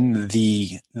probably been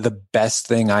the best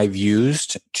thing I've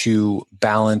used to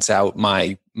balance out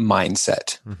my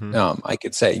mindset. Mm-hmm. I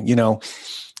could say,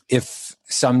 if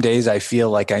some days I feel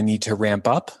like I need to ramp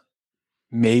up,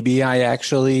 maybe I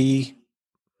actually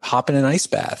hop in an ice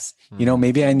bath. Mm-hmm.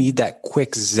 Maybe I need that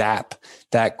quick zap,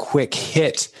 that quick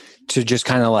hit to just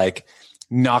kind of like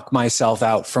knock myself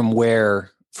out from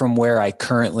where I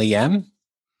currently am.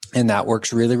 And that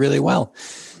works really, really well.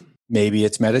 Maybe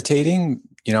it's meditating.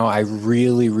 I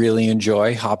really, really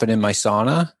enjoy hopping in my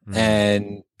sauna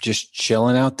and just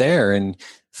chilling out there and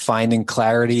finding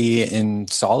clarity in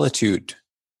solitude.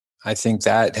 I think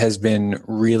that has been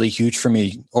really huge for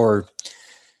me. Or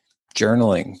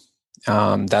journaling.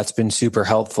 That's been super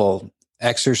helpful.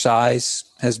 Exercise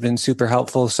has been super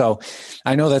helpful. So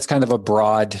I know that's kind of a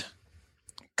broad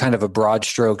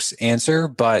strokes answer,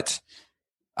 but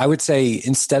I would say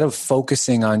instead of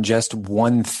focusing on just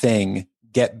one thing,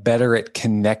 get better at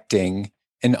connecting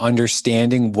and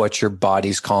understanding what your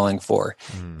body's calling for.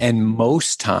 And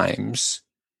most times,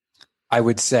 I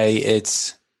would say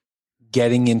it's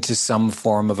getting into some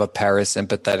form of a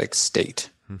parasympathetic state.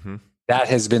 Mm-hmm. That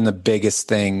has been the biggest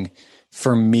thing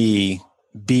for me,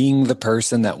 being the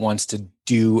person that wants to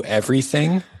do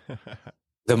everything.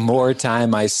 The more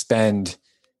time I spend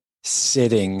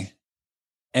sitting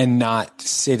and not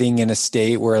sitting in a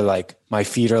state where like my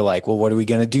feet are like, well, what are we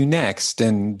going to do next?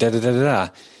 And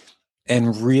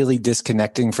and really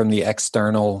disconnecting from the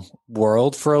external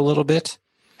world for a little bit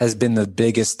has been the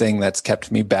biggest thing that's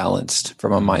kept me balanced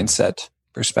from a mindset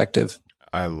perspective.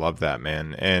 I love that,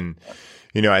 man. And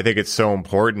I think it's so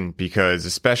important because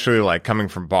especially like coming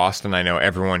from Boston, I know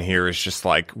everyone here is just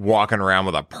like walking around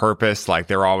with a purpose. Like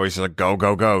they're always like, go,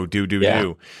 go, go,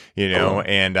 do,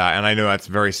 and I know that's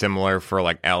very similar for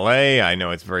like LA. I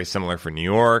know it's very similar for New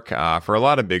York, for a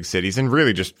lot of big cities and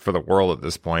really just for the world at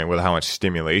this point with how much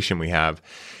stimulation we have.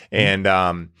 And,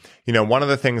 one of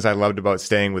the things I loved about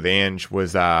staying with Ange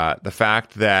was, the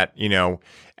fact that,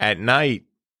 at night,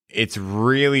 it's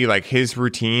really like his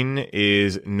routine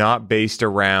is not based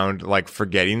around like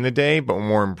forgetting the day, but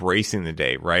more embracing the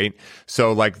day, right?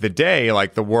 So like the day,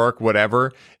 like the work,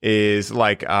 whatever is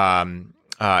like,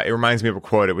 it reminds me of a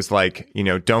quote. It was like,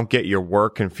 don't get your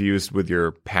work confused with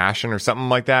your passion or something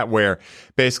like that, where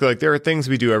basically like there are things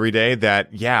we do every day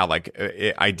that,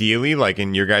 ideally, like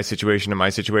in your guys' situation and my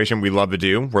situation, we love to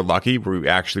do. We're lucky. We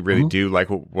actually really do like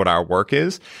what our work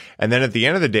is. And then at the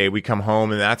end of the day, we come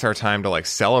home and that's our time to like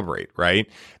celebrate. Right.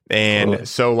 And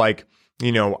so like,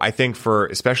 I think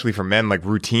especially for men, like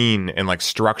routine and like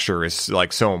structure is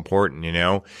like so important,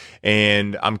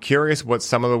 and I'm curious what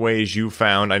some of the ways you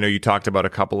found. I know you talked about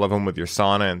a couple of them with your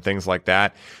sauna and things like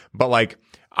that, but like,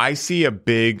 I see a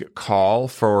big call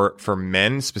for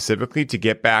men specifically to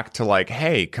get back to like,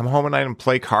 hey, come home at night and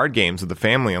play card games with the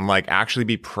family and like actually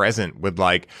be present with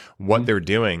like what they're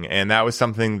doing. And that was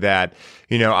something that,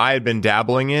 you know, I had been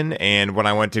dabbling in. And when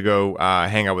I went to go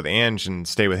hang out with Ange and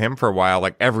stay with him for a while,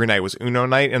 like every night was Uno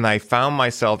night. And I found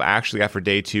myself actually after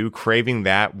day 2 craving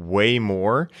that way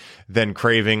more than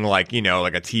craving like, you know,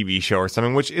 like a TV show or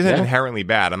something, which isn't inherently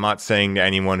bad. I'm not saying to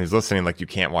anyone who's listening, like you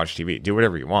can't watch TV, do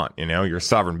whatever you want, you know, you're a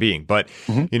sovereign being. But,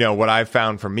 you know, what I've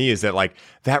found for me is that like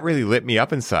that really lit me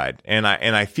up inside. And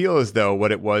I feel as though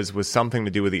what it was something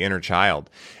to do with the inner child.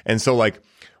 And so like,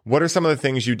 what are some of the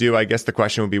things you do? I guess the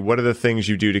question would be, what are the things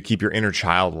you do to keep your inner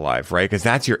child alive, right? Because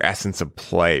that's your essence of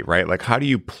play, right? Like, how do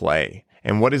you play?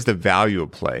 And what is the value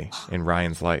of play in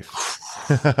Ryan's life?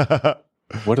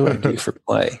 What do I do for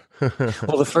play?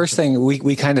 Well, the first thing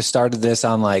we kind of started this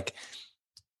on like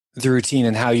the routine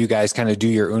and how you guys kind of do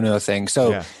your Uno thing.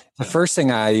 So the first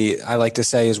thing I like to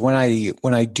say is when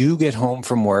I do get home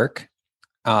from work,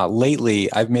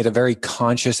 lately I've made a very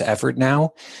conscious effort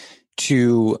now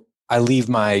I leave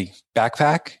my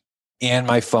backpack and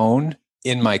my phone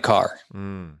in my car.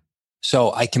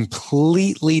 So I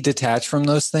completely detach from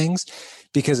those things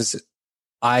because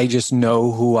I just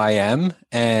know who I am,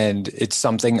 and it's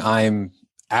something I'm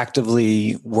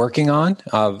actively working on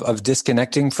of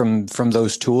disconnecting from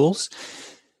those tools.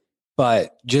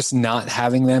 But just not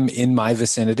having them in my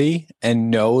vicinity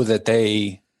and know that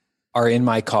they are in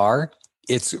my car,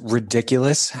 it's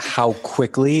ridiculous how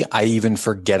quickly I even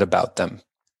forget about them.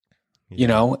 You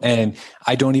know, and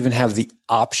I don't even have the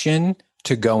option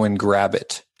to go and grab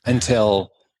it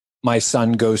until my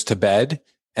son goes to bed.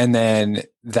 And then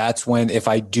that's when, if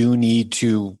I do need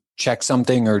to check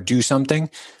something or do something,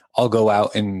 I'll go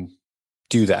out and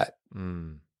do that.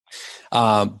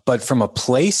 But from a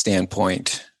play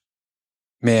standpoint,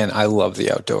 man, I love the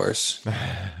outdoors.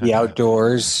 The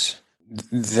outdoors,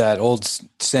 that old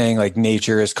saying, like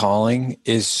nature is calling,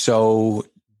 is so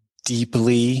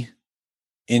deeply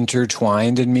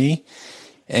intertwined in me.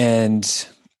 And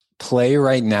play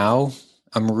right now,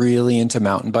 I'm really into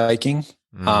mountain biking.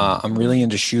 I'm really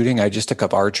into shooting. I just took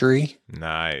up archery.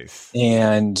 Nice.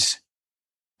 And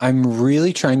I'm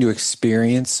really trying to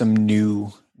experience some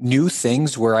new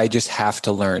things where I just have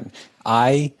to learn.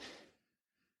 I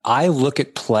look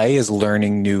at play as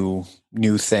learning new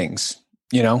things,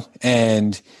 you know,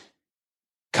 and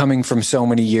coming from so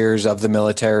many years of the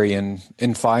military and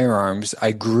in firearms,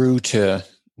 I grew to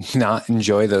not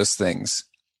enjoy those things.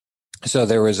 So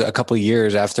there was a couple of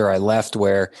years after I left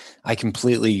where I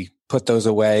completely put those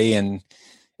away, and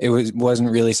it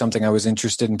wasn't really something I was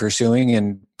interested in pursuing.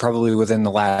 And probably within the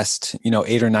last,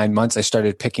 8 or 9 months, I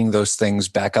started picking those things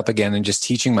back up again and just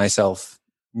teaching myself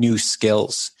new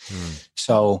skills.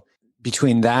 So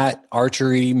between that,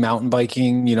 archery, mountain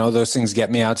biking, those things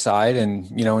get me outside. And,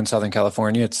 in Southern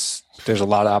California, there's a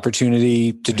lot of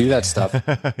opportunity to do that stuff.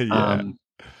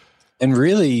 And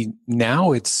really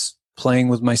now it's playing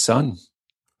with my son.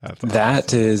 That's awesome.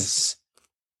 That is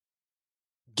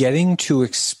getting to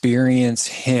experience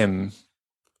him,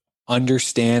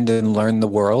 understand and learn the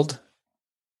world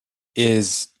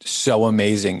is so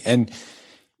amazing. And,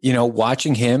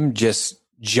 watching him just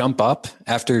jump up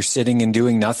after sitting and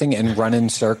doing nothing and run in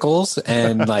circles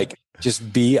and like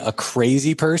just be a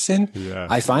crazy person. Yeah.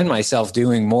 I find myself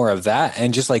doing more of that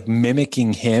and just like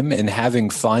mimicking him and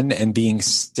having fun and being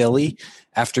silly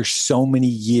after so many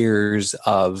years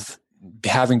of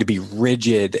having to be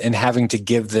rigid and having to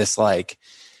give this like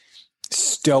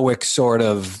stoic sort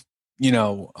of,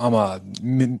 I'm a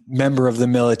member of the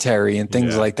military and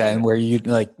things like that. And where you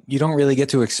don't really get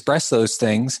to express those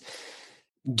things.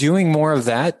 Doing more of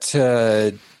that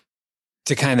to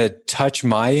kind of touch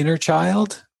my inner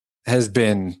child has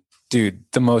been, dude,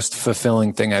 the most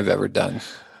fulfilling thing I've ever done.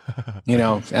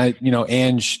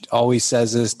 Ange always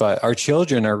says this, but our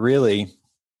children are really,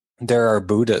 they're our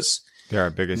Buddhas. They're our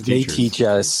biggest teachers. They teach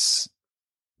us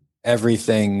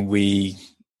everything we,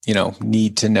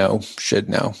 need to know, should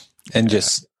know. And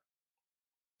just,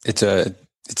 it's a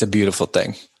beautiful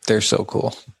thing. They're so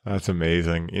cool. That's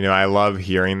amazing. I love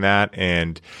hearing that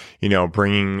and,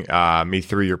 bringing me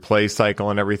through your play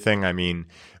cycle and everything. I mean,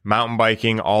 mountain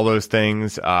biking, all those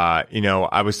things. I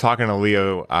was talking to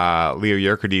Leo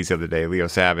Yerkades the other day, Leo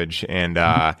Savage, and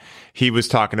he was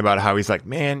talking about how he's like,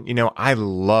 man, I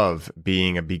love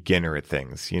being a beginner at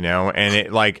things, and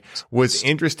it like was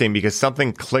interesting because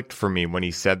something clicked for me when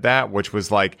he said that, which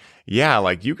was like, yeah,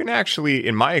 like you can actually,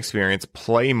 in my experience,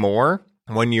 play more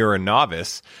when you're a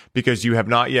novice because you have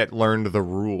not yet learned the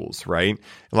rules, right?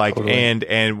 Like, Totally.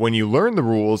 and when you learn the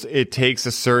rules, it takes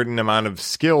a certain amount of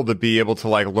skill to be able to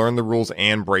like learn the rules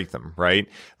and break them, right?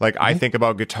 Like I think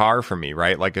about guitar for me,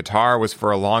 right? Like guitar was for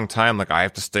a long time, like I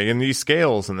have to stay in these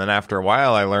scales. And then after a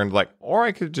while I learned like, or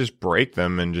I could just break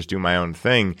them and just do my own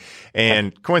thing.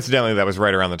 And coincidentally, that was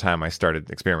right around the time I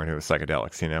started experimenting with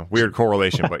psychedelics, weird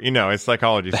correlation, but it's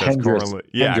psychology says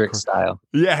Hendrix style.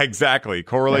 Yeah, exactly.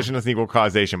 Correlation doesn't equal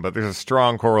causation, but there's a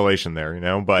strong correlation there,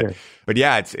 but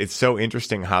yeah, it's so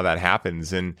interesting how that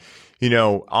happens. And,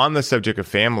 on the subject of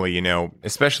family,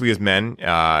 especially as men,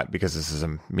 because this is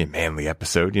a manly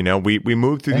episode, we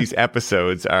move through these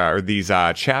episodes or these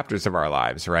chapters of our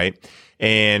lives, right?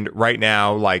 And right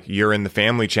now, like you're in the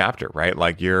family chapter, right?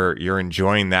 Like you're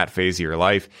enjoying that phase of your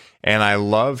life. And I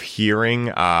love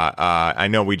hearing, I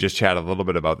know we just chatted a little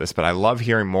bit about this, but I love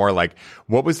hearing more like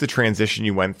what was the transition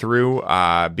you went through,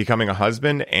 becoming a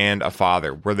husband and a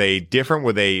father? Were they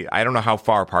different? I don't know how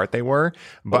far apart they were,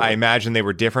 but I imagine they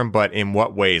were different, but in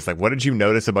what ways? Like what did you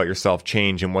notice about yourself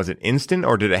change? And was it instant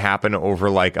or did it happen over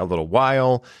like a little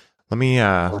while? Let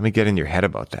me get in your head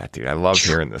about that, dude. I love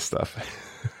hearing this stuff.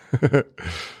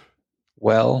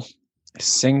 Well,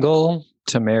 single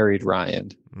to married Ryan.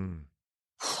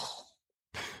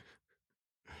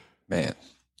 Man,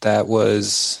 that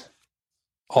was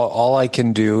all I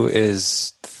can do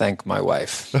is thank my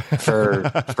wife for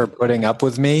putting up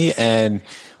with me and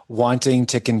wanting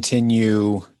to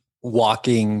continue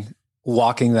walking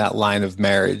that line of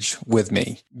marriage with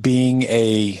me. Being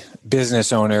a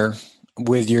business owner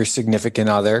with your significant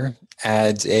other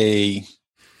adds a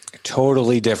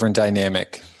totally different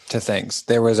dynamic to things.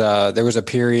 There was a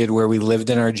period where we lived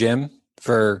in our gym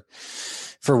for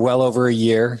well over a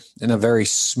year in a very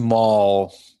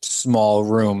small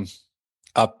room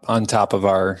up on top of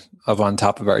our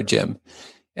gym,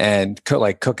 and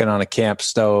cooking on a camp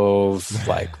stove,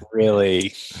 like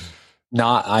really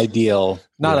not ideal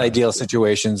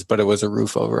situations, but it was a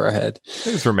roof over our head.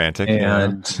 It was romantic.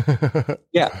 And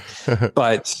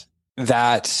but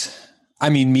that, I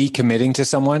mean, me committing to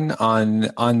someone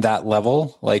on that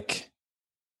level, like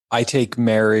I take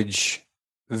marriage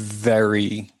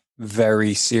very,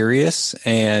 very serious,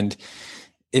 and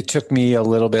it took me a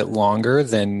little bit longer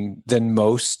than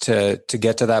most to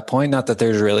get to that point. Not that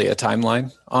there's really a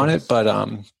timeline on it, but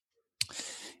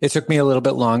it took me a little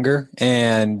bit longer,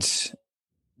 and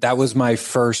that was my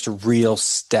first real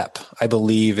step, I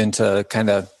believe, into kind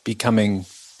of becoming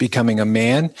a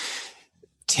man,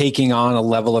 taking on a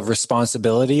level of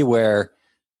responsibility where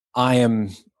I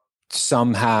am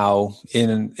somehow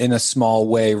in a small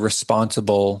way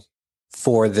responsible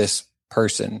for this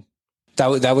person.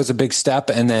 That was a big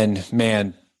step. And then,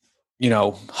 man,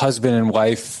 husband and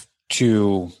wife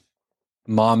to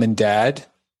mom and dad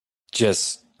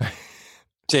just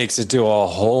takes it to a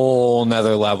whole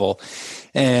nother level.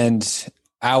 And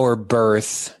the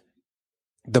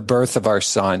birth of our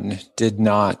son did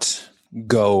not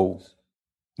go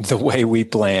the way we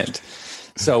planned.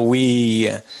 So we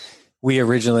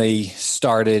originally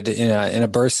started in a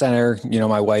birth center.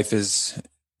 My wife is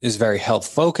very health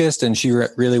focused, and she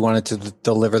really wanted to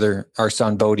deliver our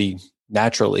son Bodhi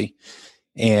naturally.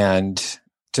 And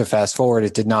to fast forward,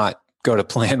 it did not go to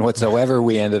plan whatsoever.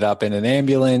 We ended up in an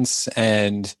ambulance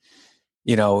and,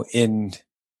 in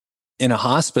a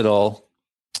hospital,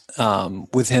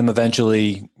 with him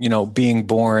eventually, being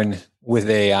born with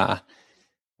a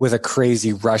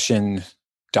crazy Russian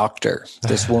doctor,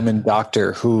 this woman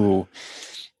doctor who,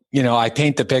 I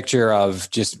paint the picture of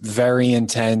just very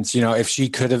intense. If she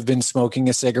could have been smoking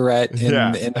a cigarette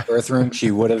in the birth room,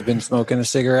 she would have been smoking a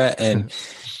cigarette, and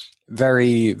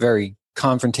very, very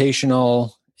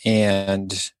confrontational.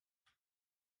 And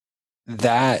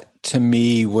that to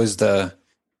me was a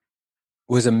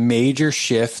major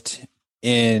shift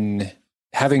in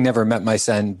having never met my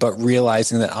son, but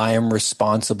realizing that I am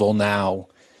responsible now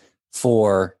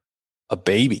for a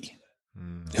baby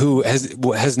who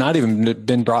has not even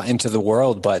been brought into the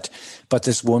world, but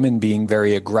this woman being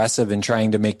very aggressive and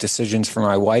trying to make decisions for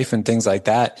my wife and things like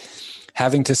that,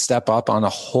 having to step up on a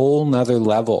whole nother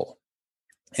level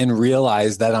and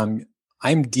realize that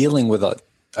I'm dealing with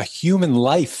a human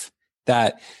life,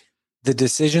 that the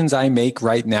decisions I make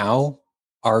right now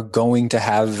are going to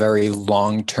have very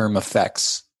long-term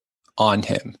effects on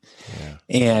him. Yeah.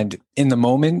 And in the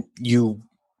moment,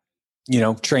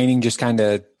 training just kind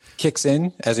of kicks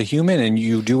in as a human, and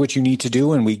you do what you need to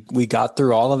do. And we got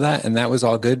through all of that, and that was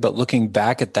all good. But looking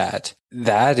back at that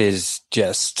is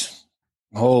just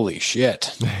holy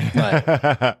shit.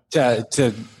 But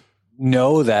to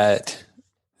know that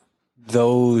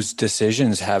those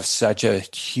decisions have such a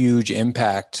huge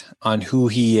impact on who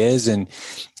he is, and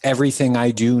everything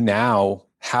I do now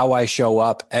how I show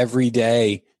up every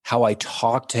day, how I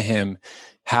talk to him,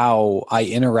 how I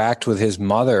interact with his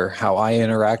mother, how I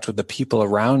interact with the people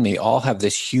around me, all have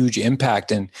this huge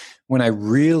impact. And when I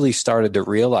really started to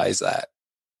realize that,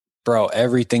 bro,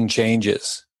 everything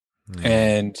changes.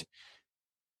 And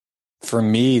for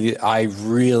me, I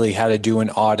really had to do an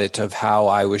audit of how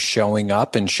I was showing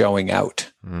up and showing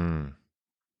out.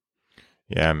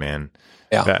 Yeah, man.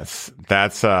 Yeah.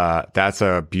 That's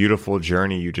a beautiful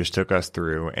journey you just took us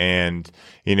through. And,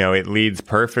 you know, it leads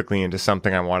perfectly into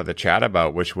something I wanted to chat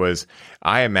about, which was,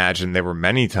 I imagine there were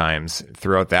many times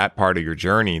throughout that part of your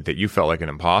journey that you felt like an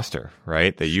imposter,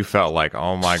 right? That you felt like,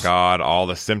 oh my God, all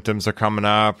the symptoms are coming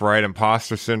up, right?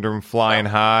 Imposter syndrome flying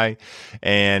high.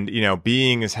 And, you know,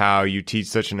 being is how you teach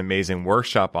such an amazing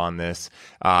workshop on this,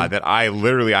 that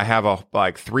I have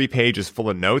like 3 pages full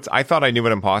of notes. I thought I knew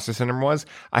what imposter syndrome was.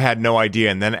 I had no idea.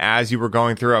 And then as you were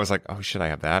going through, I was like, oh, should I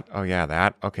have that? Oh yeah,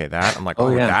 that. Okay, that. I'm like, oh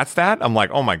yeah. That's that? I'm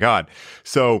like, oh my God.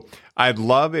 So I'd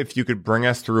love if you could bring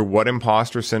us through what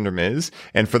imposter syndrome is.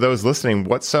 And for those listening,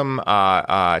 what some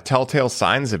telltale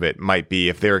signs of it might be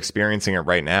if they're experiencing it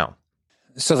right now.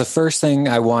 So the first thing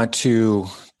I want to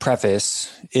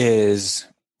preface is,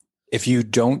 if you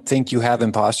don't think you have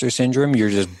imposter syndrome,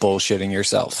 you're just bullshitting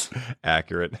yourself.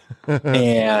 Accurate.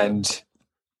 And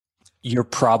you're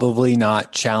probably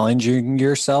not challenging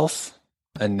yourself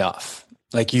enough.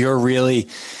 Like, you're really,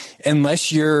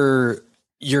 unless you're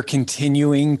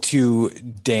continuing to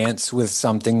dance with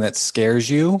something that scares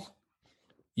you,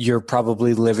 you're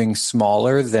probably living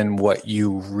smaller than what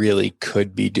you really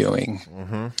could be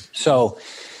doing. So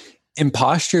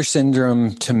imposter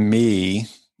syndrome to me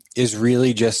is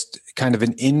really just kind of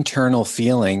an internal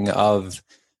feeling of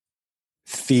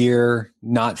fear,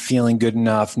 not feeling good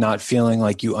enough, not feeling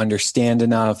like you understand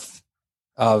enough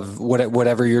of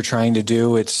whatever you're trying to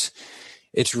do. It's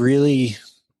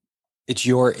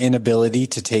your inability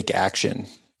to take action.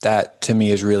 That to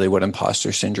me is really what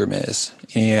imposter syndrome is.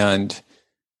 And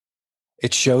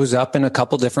it shows up in a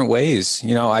couple different ways.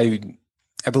 You know, I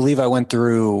believe I went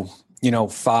through, you know,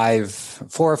 4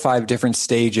 or 5 different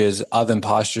stages of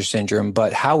imposter syndrome,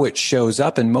 but how it shows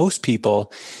up in most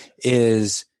people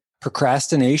is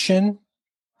procrastination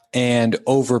and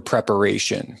over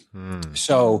preparation.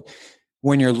 So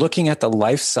when you're looking at the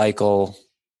life cycle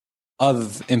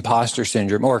of imposter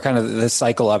syndrome, or kind of the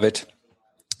cycle of it,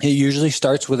 it usually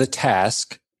starts with a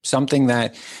task, something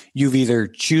that you've either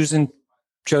chosen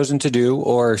to do,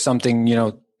 or something, you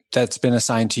know, that's been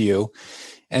assigned to you.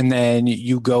 And then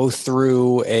you go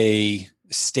through a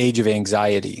stage of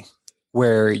anxiety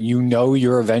where you know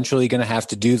you're eventually going to have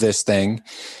to do this thing,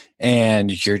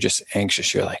 and you're just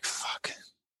anxious. You're like, fuck,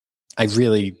 I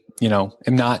really, you know,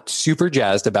 am not super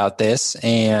jazzed about this.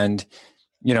 And,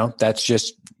 you know, that's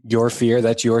just your fear.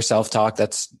 That's your self-talk.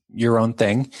 That's your own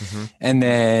thing. And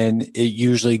then it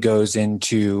usually goes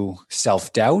into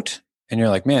self-doubt, and you're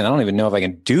like, man, I don't even know if I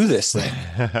can do this thing.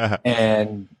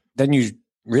 And then you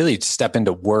really step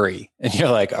into worry, and you're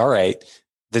like, all right,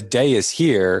 the day is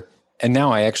here, and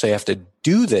now I actually have to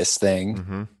do this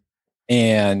thing.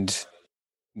 And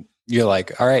you're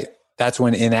like, all right, that's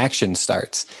when inaction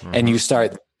starts. And you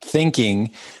start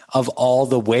thinking of all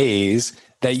the ways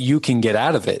that you can get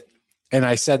out of it. And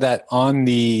I said that on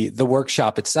the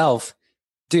workshop itself.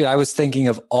 Dude, I was thinking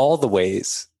of all the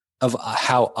ways of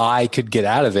how I could get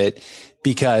out of it,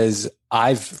 because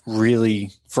I've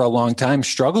really, for a long time,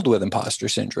 struggled with imposter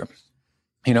syndrome,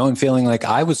 you know, and feeling like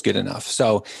I was good enough.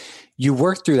 So you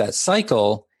work through that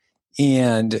cycle.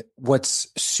 And what's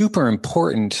super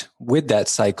important with that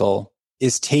cycle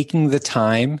is taking the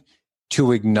time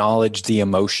to acknowledge the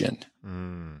emotion.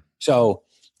 So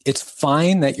it's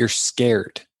fine that you're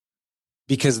scared,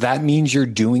 because that means you're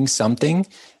doing something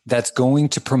that's going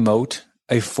to promote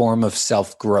a form of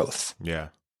self-growth. Yeah.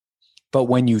 But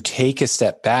when you take a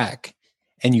step back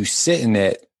and you sit in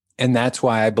it, and that's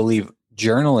why I believe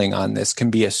journaling on this can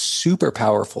be a super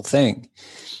powerful thing.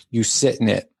 You sit in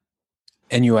it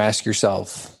and you ask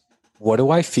yourself, what do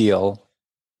I feel?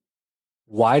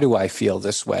 Why do I feel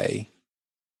this way?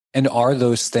 And are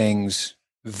those things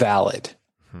valid?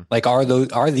 Like,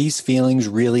 are these feelings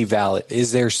really valid?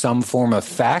 Is there some form of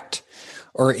fact,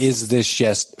 or is this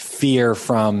just fear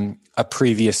from a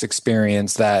previous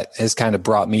experience that has kind of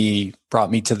brought me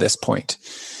to this point?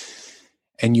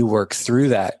 And you work through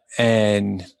that,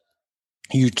 and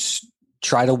you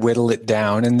try to whittle it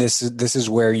down. And this is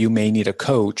where you may need a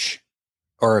coach,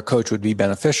 or a coach would be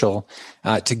beneficial,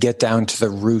 to get down to the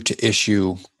root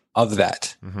issue of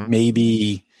that.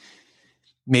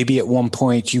 Maybe at one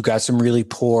point you got some really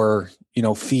poor, you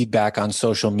know, feedback on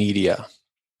social media,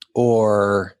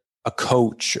 or a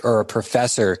coach or a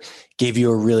professor gave you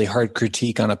a really hard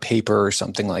critique on a paper or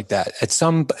something like that. At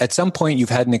some point, you've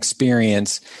had an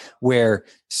experience where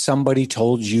somebody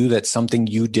told you that something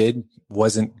you did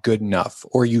wasn't good enough,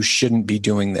 or you shouldn't be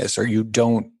doing this, or you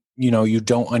don't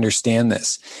understand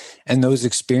this. And those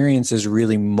experiences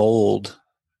really mold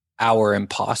our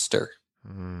imposter.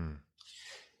 Mm.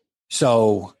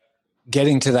 So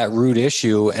getting to that root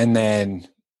issue and then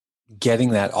getting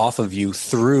that off of you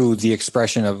through the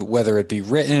expression of whether it be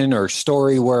written or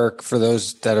story work, for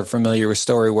those that are familiar with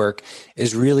story work,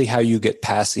 is really how you get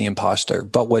past the imposter.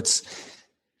 But what's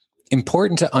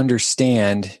important to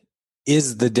understand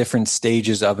is the different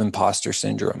stages of imposter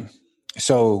syndrome.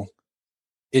 So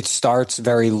it starts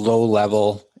very low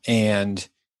level, and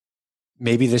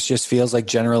maybe this just feels like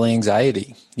general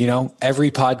anxiety.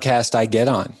 Every podcast I get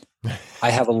on, I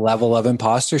have a level of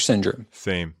imposter syndrome.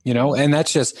 Same. And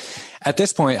that's just, at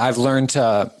this point, I've learned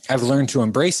to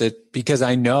embrace it, because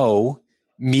I know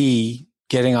me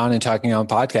getting on and talking on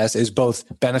podcasts is both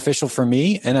beneficial for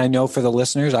me, and I know for the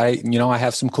listeners, I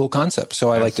have some cool concepts,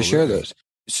 so I like to share those.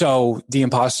 So the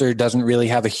imposter doesn't really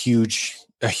have a huge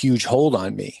hold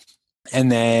on me.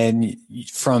 And then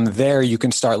from there, you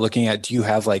can start looking at, do you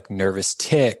have like nervous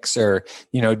tics, or,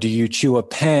 do you chew a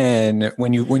pen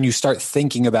when you start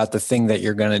thinking about the thing that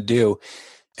you're going to do?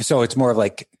 So it's more of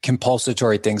like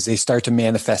compulsory things. They start to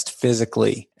manifest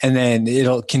physically, and then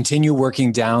it'll continue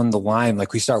working down the line.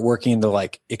 Like we start working into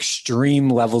like extreme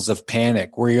levels of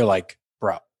panic where you're like,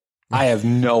 bro, I have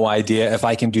no idea if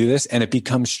I can do this. And it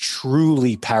becomes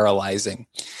truly paralyzing.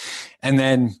 And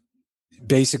then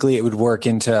basically it would work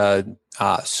into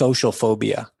social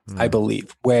phobia, I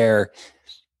believe, where,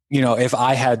 if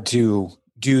I had to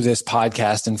do this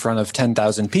podcast in front of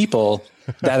 10,000 people,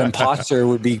 that imposter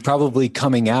would be probably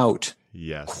coming out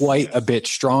quite a bit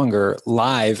stronger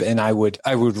live. And I would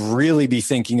really be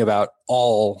thinking about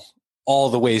all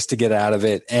the ways to get out of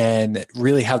it, and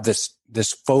really have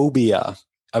this phobia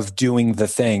of doing the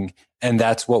thing. And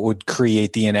that's what would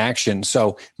create the inaction.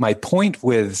 So my point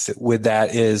with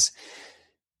that is,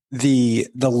 the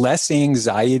less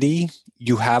anxiety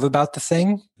you have about the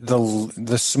thing,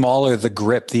 the smaller the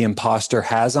grip the imposter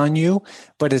has on you.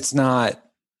 But it's not,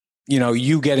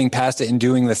 you getting past it and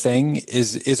doing the thing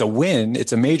is a win.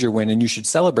 It's a major win, and you should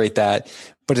celebrate that.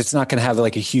 But it's not going to have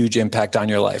like a huge impact on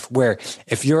your life. Where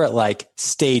if you're at like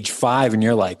stage 5 and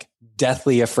you're like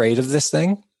deathly afraid of this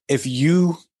thing, if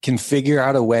you can figure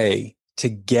out a way to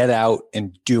get out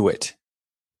and do it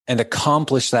and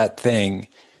accomplish that thing,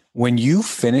 when you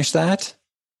finish that,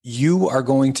 you are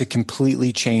going to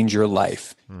completely change your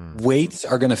life. Weights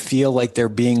are going to feel like they're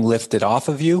being lifted off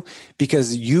of you,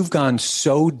 because you've gone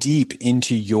so deep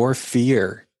into your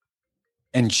fear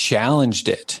and challenged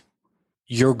it.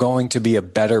 You're going to be a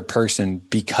better person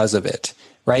because of it,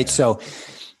 right? So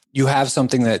you have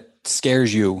something that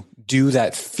scares you, do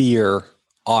that fear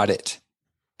audit.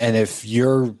 And if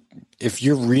you're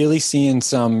really seeing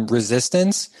some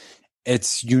resistance,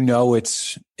 it's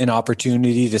an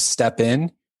opportunity to step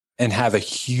in and have a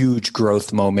huge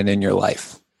growth moment in your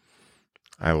life.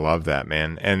 I love that,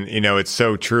 man. And, it's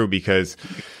so true, because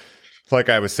like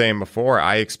I was saying before,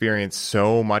 I experienced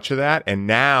so much of that. And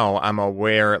now I'm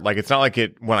aware, like, it's not like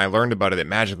when I learned about it, it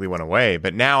magically went away,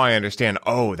 but now I understand,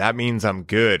 oh, that means I'm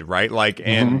good. Right. Like,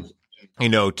 and,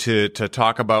 to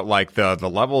talk about like the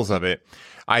levels of it,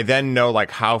 I then know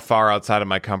like how far outside of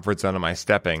my comfort zone am I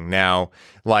stepping now,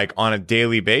 like on a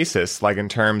daily basis, like in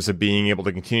terms of being able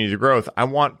to continue the growth. I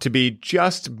want to be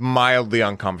just mildly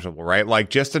uncomfortable, right? Like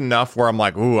just enough where I'm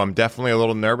like, ooh, I'm definitely a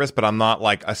little nervous, but I'm not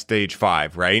like a stage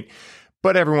 5, right?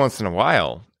 But every once in a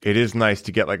while, it is nice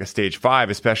to get like a stage 5,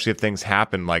 especially if things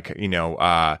happen like,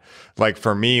 like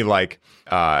for me, like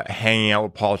hanging out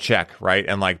with Paul Chek, right?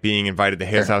 And like being invited to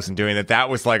his house and doing that. That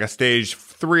was like a stage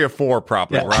 3 or 4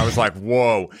 probably, where I was like,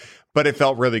 whoa. But it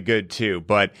felt really good too.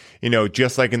 But,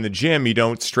 just like in the gym, you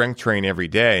don't strength train every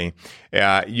day.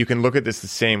 You can look at this the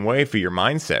same way for your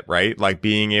mindset, right? Like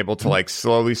being able to like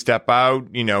slowly step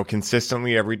out,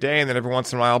 consistently every day. And then every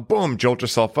once in a while, boom, jolt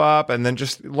yourself up, and then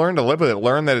just learn to live with it.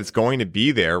 Learn that it's going to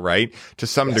be there, right? To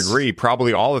some degree,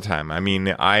 probably all the time. I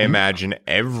mean, I imagine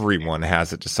everyone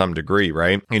has it to some degree,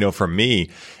 right? For me,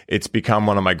 it's become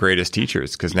one of my greatest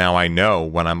teachers, because now I know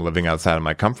when I'm living outside of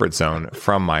my comfort zone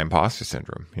from my imposter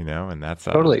syndrome, and that's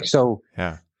totally. So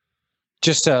yeah,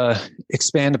 just to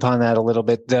expand upon that a little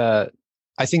bit,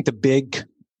 I think the big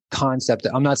concept,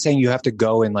 I'm not saying you have to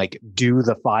go and like do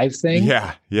the 5 thing.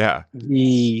 Yeah.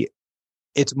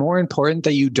 It's more important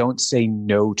that you don't say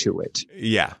no to it.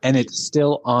 Yeah. And it's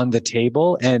still on the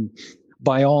table. And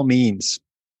by all means,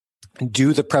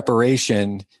 do the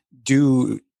preparation,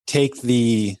 take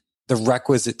the the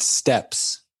requisite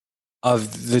steps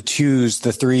of the 2s, the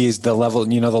 3s, the level,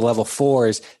 the level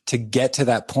 4s to get to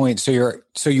that point.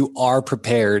 So you are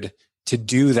prepared to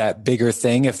do that bigger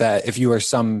thing if you are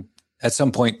at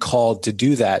some point called to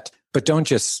do that, but don't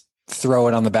just throw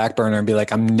it on the back burner and be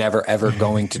like, I'm never, ever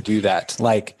going to do that.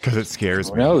 Like, because it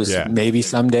scares me. Who knows? Yeah. Maybe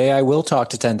someday I will talk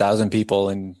to 10,000 people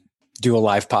and do a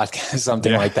live podcast,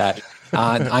 something like that.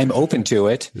 I'm open to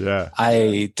it. Yeah.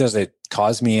 Does it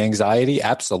cause me anxiety?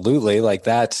 Absolutely. Like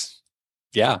that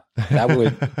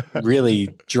would really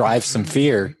drive some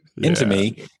fear into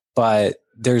me, but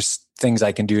there's things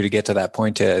I can do to get to that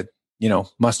point to,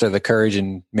 muster the courage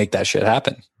and make that shit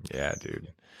happen. Yeah,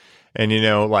 dude.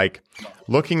 And, like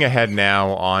looking ahead now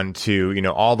onto,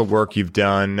 all the work you've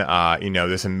done,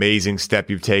 this amazing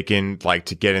step you've taken, like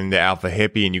to get into Alpha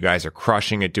Hippie, and you guys are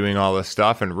crushing it, doing all this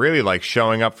stuff and really like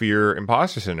showing up for your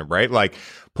imposter syndrome, right? Like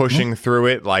pushing through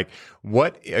it. Like,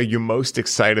 what are you most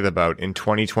excited about in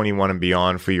 2021 and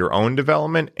beyond for your own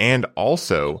development and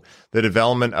also the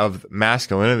development of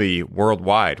masculinity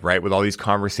worldwide, right? With all these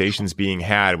conversations being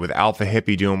had, with Alpha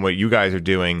Hippie doing what you guys are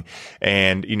doing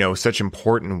and, such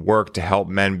important work to help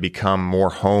men become more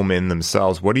home in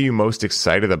themselves. What are you most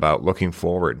excited about looking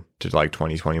forward to like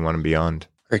 2021 and beyond?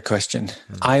 Great question.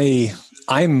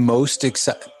 I'm most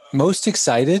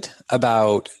excited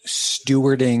about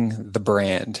stewarding the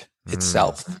brand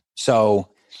itself. So,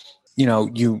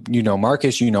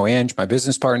 Marcus, Ange, my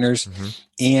business partners.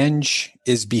 Ange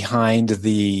is behind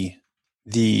the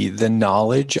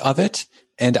knowledge of it,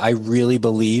 and I really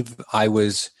believe I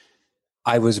was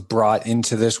brought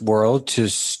into this world to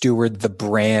steward the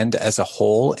brand as a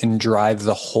whole and drive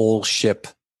the whole ship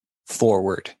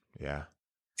forward. Yeah.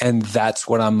 And that's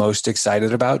what I'm most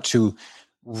excited about, to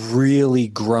really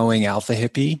growing Alpha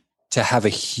Hippie to have a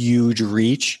huge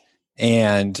reach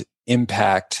and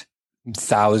impact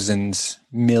thousands,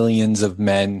 millions of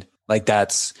men. Like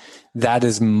that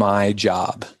is my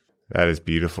job. That is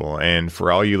beautiful. And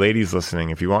for all you ladies listening,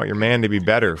 if you want your man to be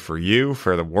better for you,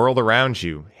 for the world around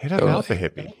you, hit up Alpha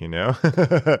Hippie,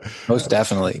 Most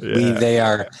definitely.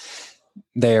 Yeah.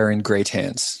 They are in great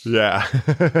hands. Yeah.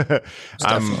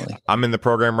 I'm in the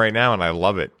program right now and I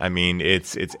love it. I mean,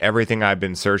 it's everything I've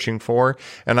been searching for.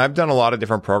 And I've done a lot of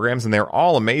different programs and they're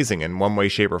all amazing in one way,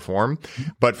 shape, or form.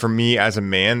 But for me as a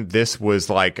man, this was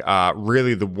like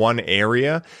really the one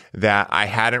area that I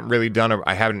hadn't done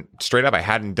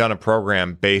a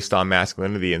program based on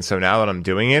masculinity. And so now that I'm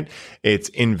doing it, it's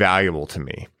invaluable to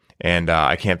me. And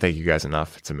I can't thank you guys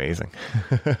enough. It's amazing.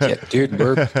 Yeah, dude,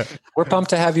 we're pumped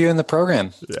to have you in the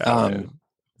program. Yeah,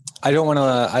 I don't want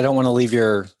to leave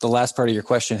the last part of your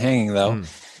question hanging though.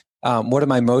 What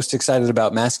am I most excited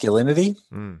about masculinity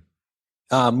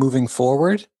moving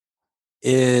forward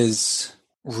is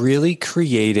really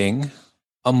creating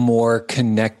a more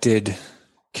connected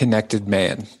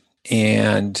man.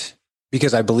 And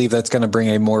because I believe that's going to bring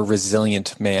a more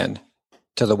resilient man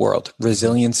to the world.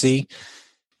 Resiliency,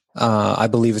 I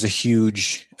believe, is a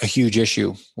huge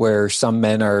issue where some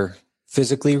men are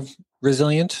physically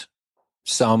resilient,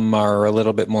 some are a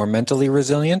little bit more mentally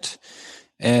resilient,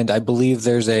 and I believe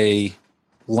there's a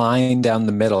line down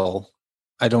the middle.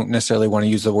 I don't necessarily want to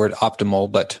use the word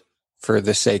optimal, but for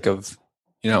the sake of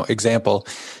example,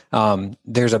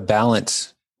 there's a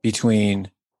balance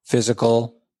between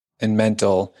physical and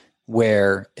mental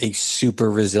where a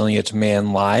super resilient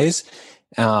man lies.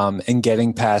 And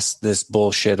getting past this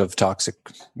bullshit of toxic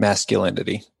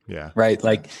masculinity. Yeah. Right.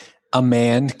 Like a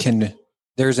man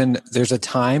there's a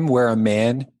time where a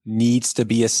man needs to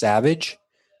be a savage,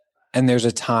 and there's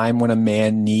a time when a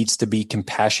man needs to be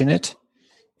compassionate,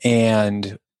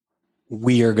 and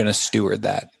we are going to steward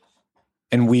that.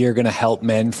 And we are going to help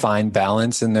men find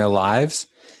balance in their lives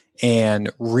and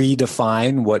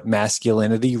redefine what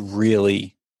masculinity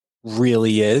really,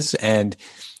 really is. And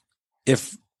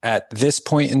if at this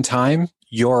point in time,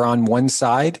 you're on one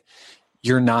side,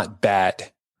 you're not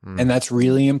bad. And that's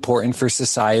really important for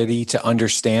society to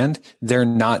understand. They're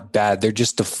not bad. They're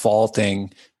just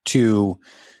defaulting to,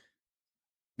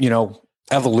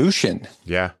 evolution.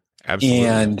 Yeah, absolutely.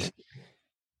 And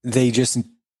they just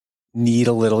need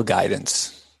a little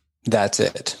guidance. That's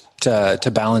it,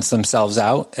 to balance themselves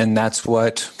out. And that's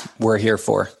what we're here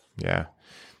for. Yeah.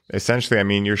 Essentially, I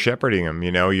mean, you're shepherding them,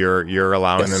 you're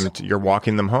allowing them to, you're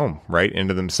walking them home, right,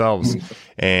 into themselves.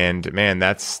 And man,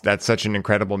 that's such an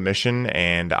incredible mission.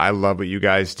 And I love what you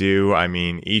guys do. I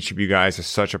mean, each of you guys is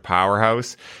such a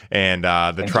powerhouse, and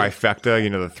the trifecta,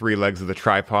 the three legs of the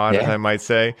tripod, as I might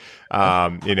say,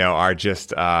 are just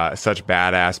such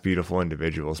badass, beautiful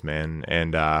individuals, man.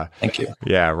 And thank you.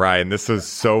 Yeah, Ryan, this was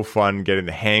so fun getting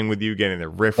to hang with you, getting to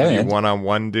riff with you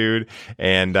one-on-one, dude.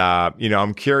 And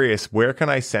I'm curious, where can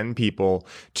I send people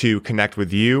to connect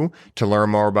with you, to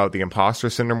learn more about the Imposter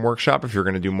Syndrome Workshop, if you're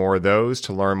going to do more of those,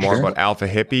 to learn more about Alpha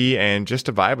Hippie, and just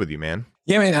to vibe with you, man?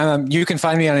 Yeah, man. You can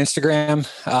find me on Instagram.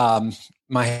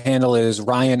 My handle is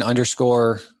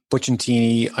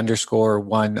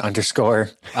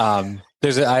Ryan_Bucciantini_1_.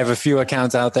 I have a few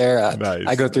accounts out there. Nice.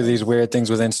 I go through these weird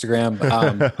things with Instagram.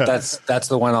 That's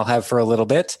the one I'll have for a little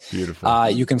bit. Beautiful.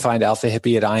 You can find Alpha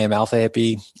Hippie at I Am Alpha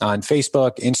Hippie on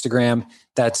Facebook, Instagram.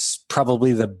 That's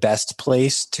probably the best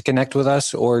place to connect with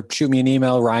us, or shoot me an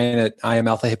email,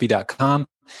 Ryan@IamAlphaHippie.com.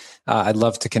 I'd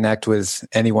love to connect with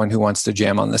anyone who wants to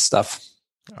jam on this stuff.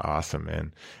 Awesome,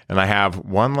 man. And I have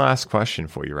one last question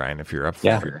for you, Ryan, if you're up for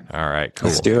it. All right, cool.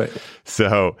 Let's do it.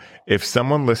 So if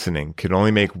someone listening could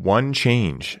only make one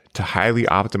change to highly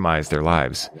optimize their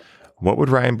lives, what would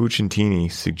Ryan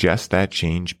Bucciantini suggest that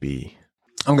change be?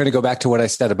 I'm going to go back to what I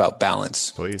said about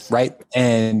balance. Please. Right?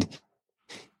 And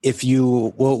if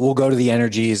we'll go to the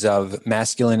energies of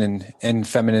masculine and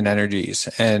feminine energies.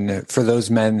 And for those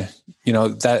men,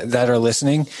 that are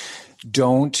listening,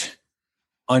 don't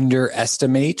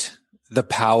underestimate the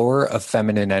power of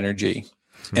feminine energy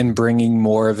and bringing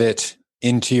more of it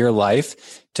into your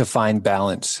life to find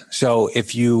balance. So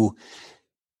if you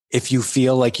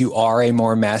feel like you are a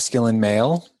more masculine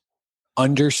male,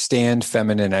 understand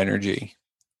feminine energy.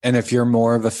 And if you're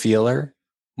more of a feeler,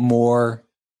 more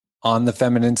on the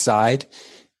feminine side,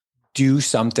 do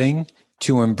something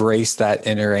to embrace that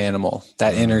inner animal,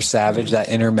 that inner savage, that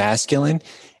inner masculine,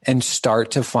 and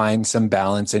start to find some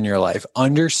balance in your life.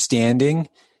 Understanding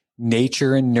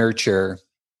nature and nurture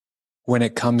when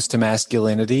it comes to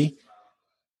masculinity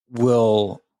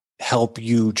will help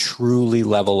you truly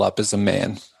level up as a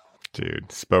man.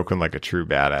 Dude, spoken like a true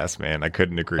badass, man. I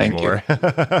couldn't agree more.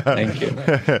 Thank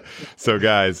you. So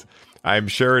guys, I'm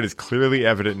sure it is clearly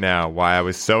evident now why I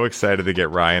was so excited to get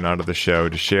Ryan onto the show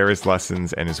to share his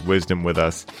lessons and his wisdom with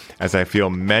us, as I feel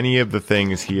many of the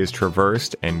things he has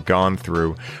traversed and gone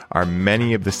through are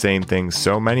many of the same things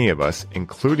so many of us,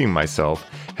 including myself,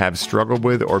 have struggled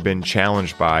with or been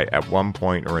challenged by at one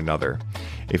point or another.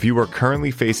 If you are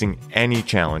currently facing any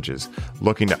challenges,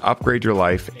 looking to upgrade your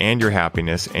life and your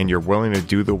happiness, and you're willing to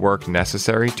do the work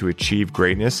necessary to achieve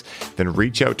greatness, then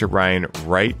reach out to Ryan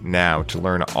right now to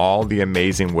learn all the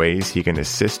amazing ways he can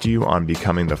assist you on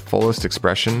becoming the fullest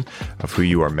expression of who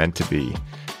you are meant to be.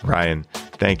 Ryan,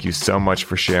 thank you so much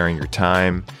for sharing your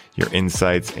time, your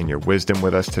insights, and your wisdom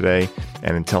with us today.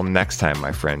 And until next time,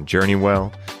 my friend, journey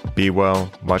well, be well.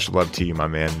 Much love to you, my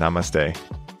man. Namaste.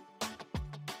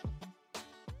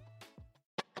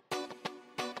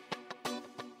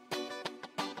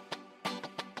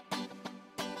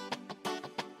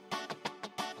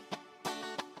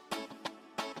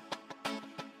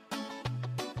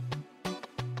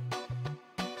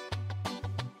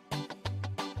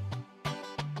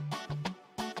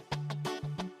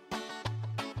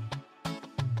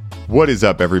 What is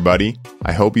up, everybody?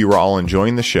 I hope you are all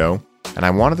enjoying the show, and I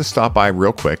wanted to stop by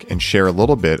real quick and share a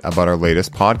little bit about our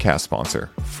latest podcast sponsor,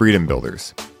 Freedom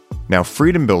Builders. Now,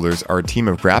 Freedom Builders are a team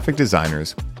of graphic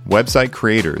designers, website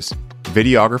creators,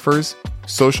 videographers,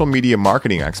 social media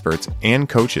marketing experts, and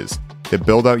coaches that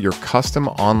build out your custom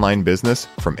online business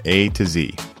from A to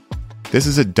Z. This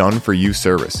is a done-for-you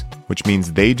service, which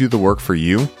means they do the work for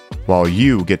you, while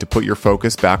you get to put your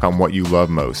focus back on what you love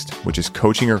most, which is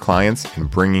coaching your clients and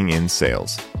bringing in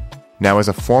sales. Now, as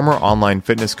a former online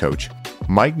fitness coach,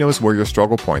 Mike knows where your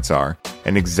struggle points are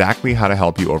and exactly how to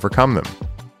help you overcome them.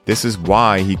 This is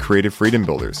why he created Freedom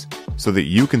Builders, so that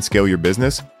you can scale your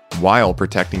business while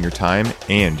protecting your time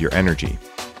and your energy.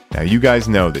 Now, you guys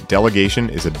know that delegation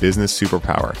is a business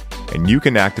superpower, and you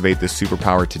can activate this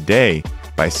superpower today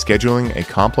by scheduling a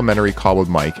complimentary call with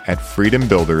Mike at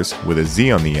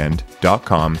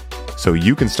freedombuilders.com, so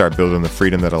you can start building the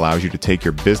freedom that allows you to take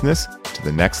your business to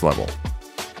the next level.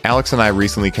 Alex and I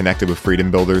recently connected with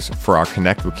Freedom Builders for our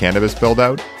Connect with Cannabis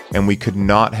build-out, and we could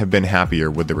not have been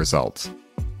happier with the results.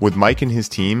 With Mike and his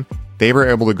team, they were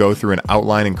able to go through and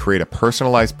outline and create a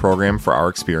personalized program for our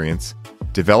experience,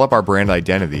 develop our brand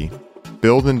identity,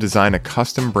 build and design a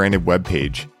custom branded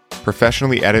webpage,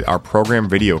 professionally edit our program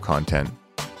video content,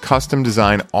 custom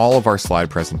design all of our slide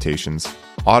presentations,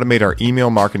 automate our email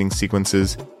marketing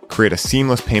sequences, create a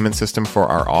seamless payment system for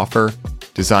our offer,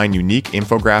 design unique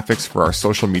infographics for our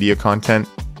social media content,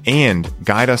 and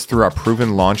guide us through our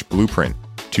proven launch blueprint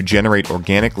to generate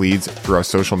organic leads through our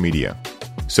social media.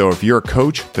 So if you're a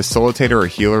coach, facilitator, or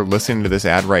healer listening to this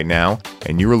ad right now,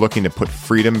 and you are looking to put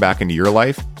freedom back into your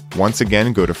life, once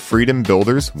again, go to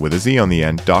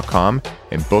freedombuilders.com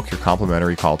and book your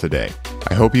complimentary call today.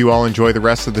 I hope you all enjoy the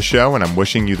rest of the show, and I'm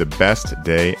wishing you the best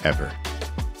day ever.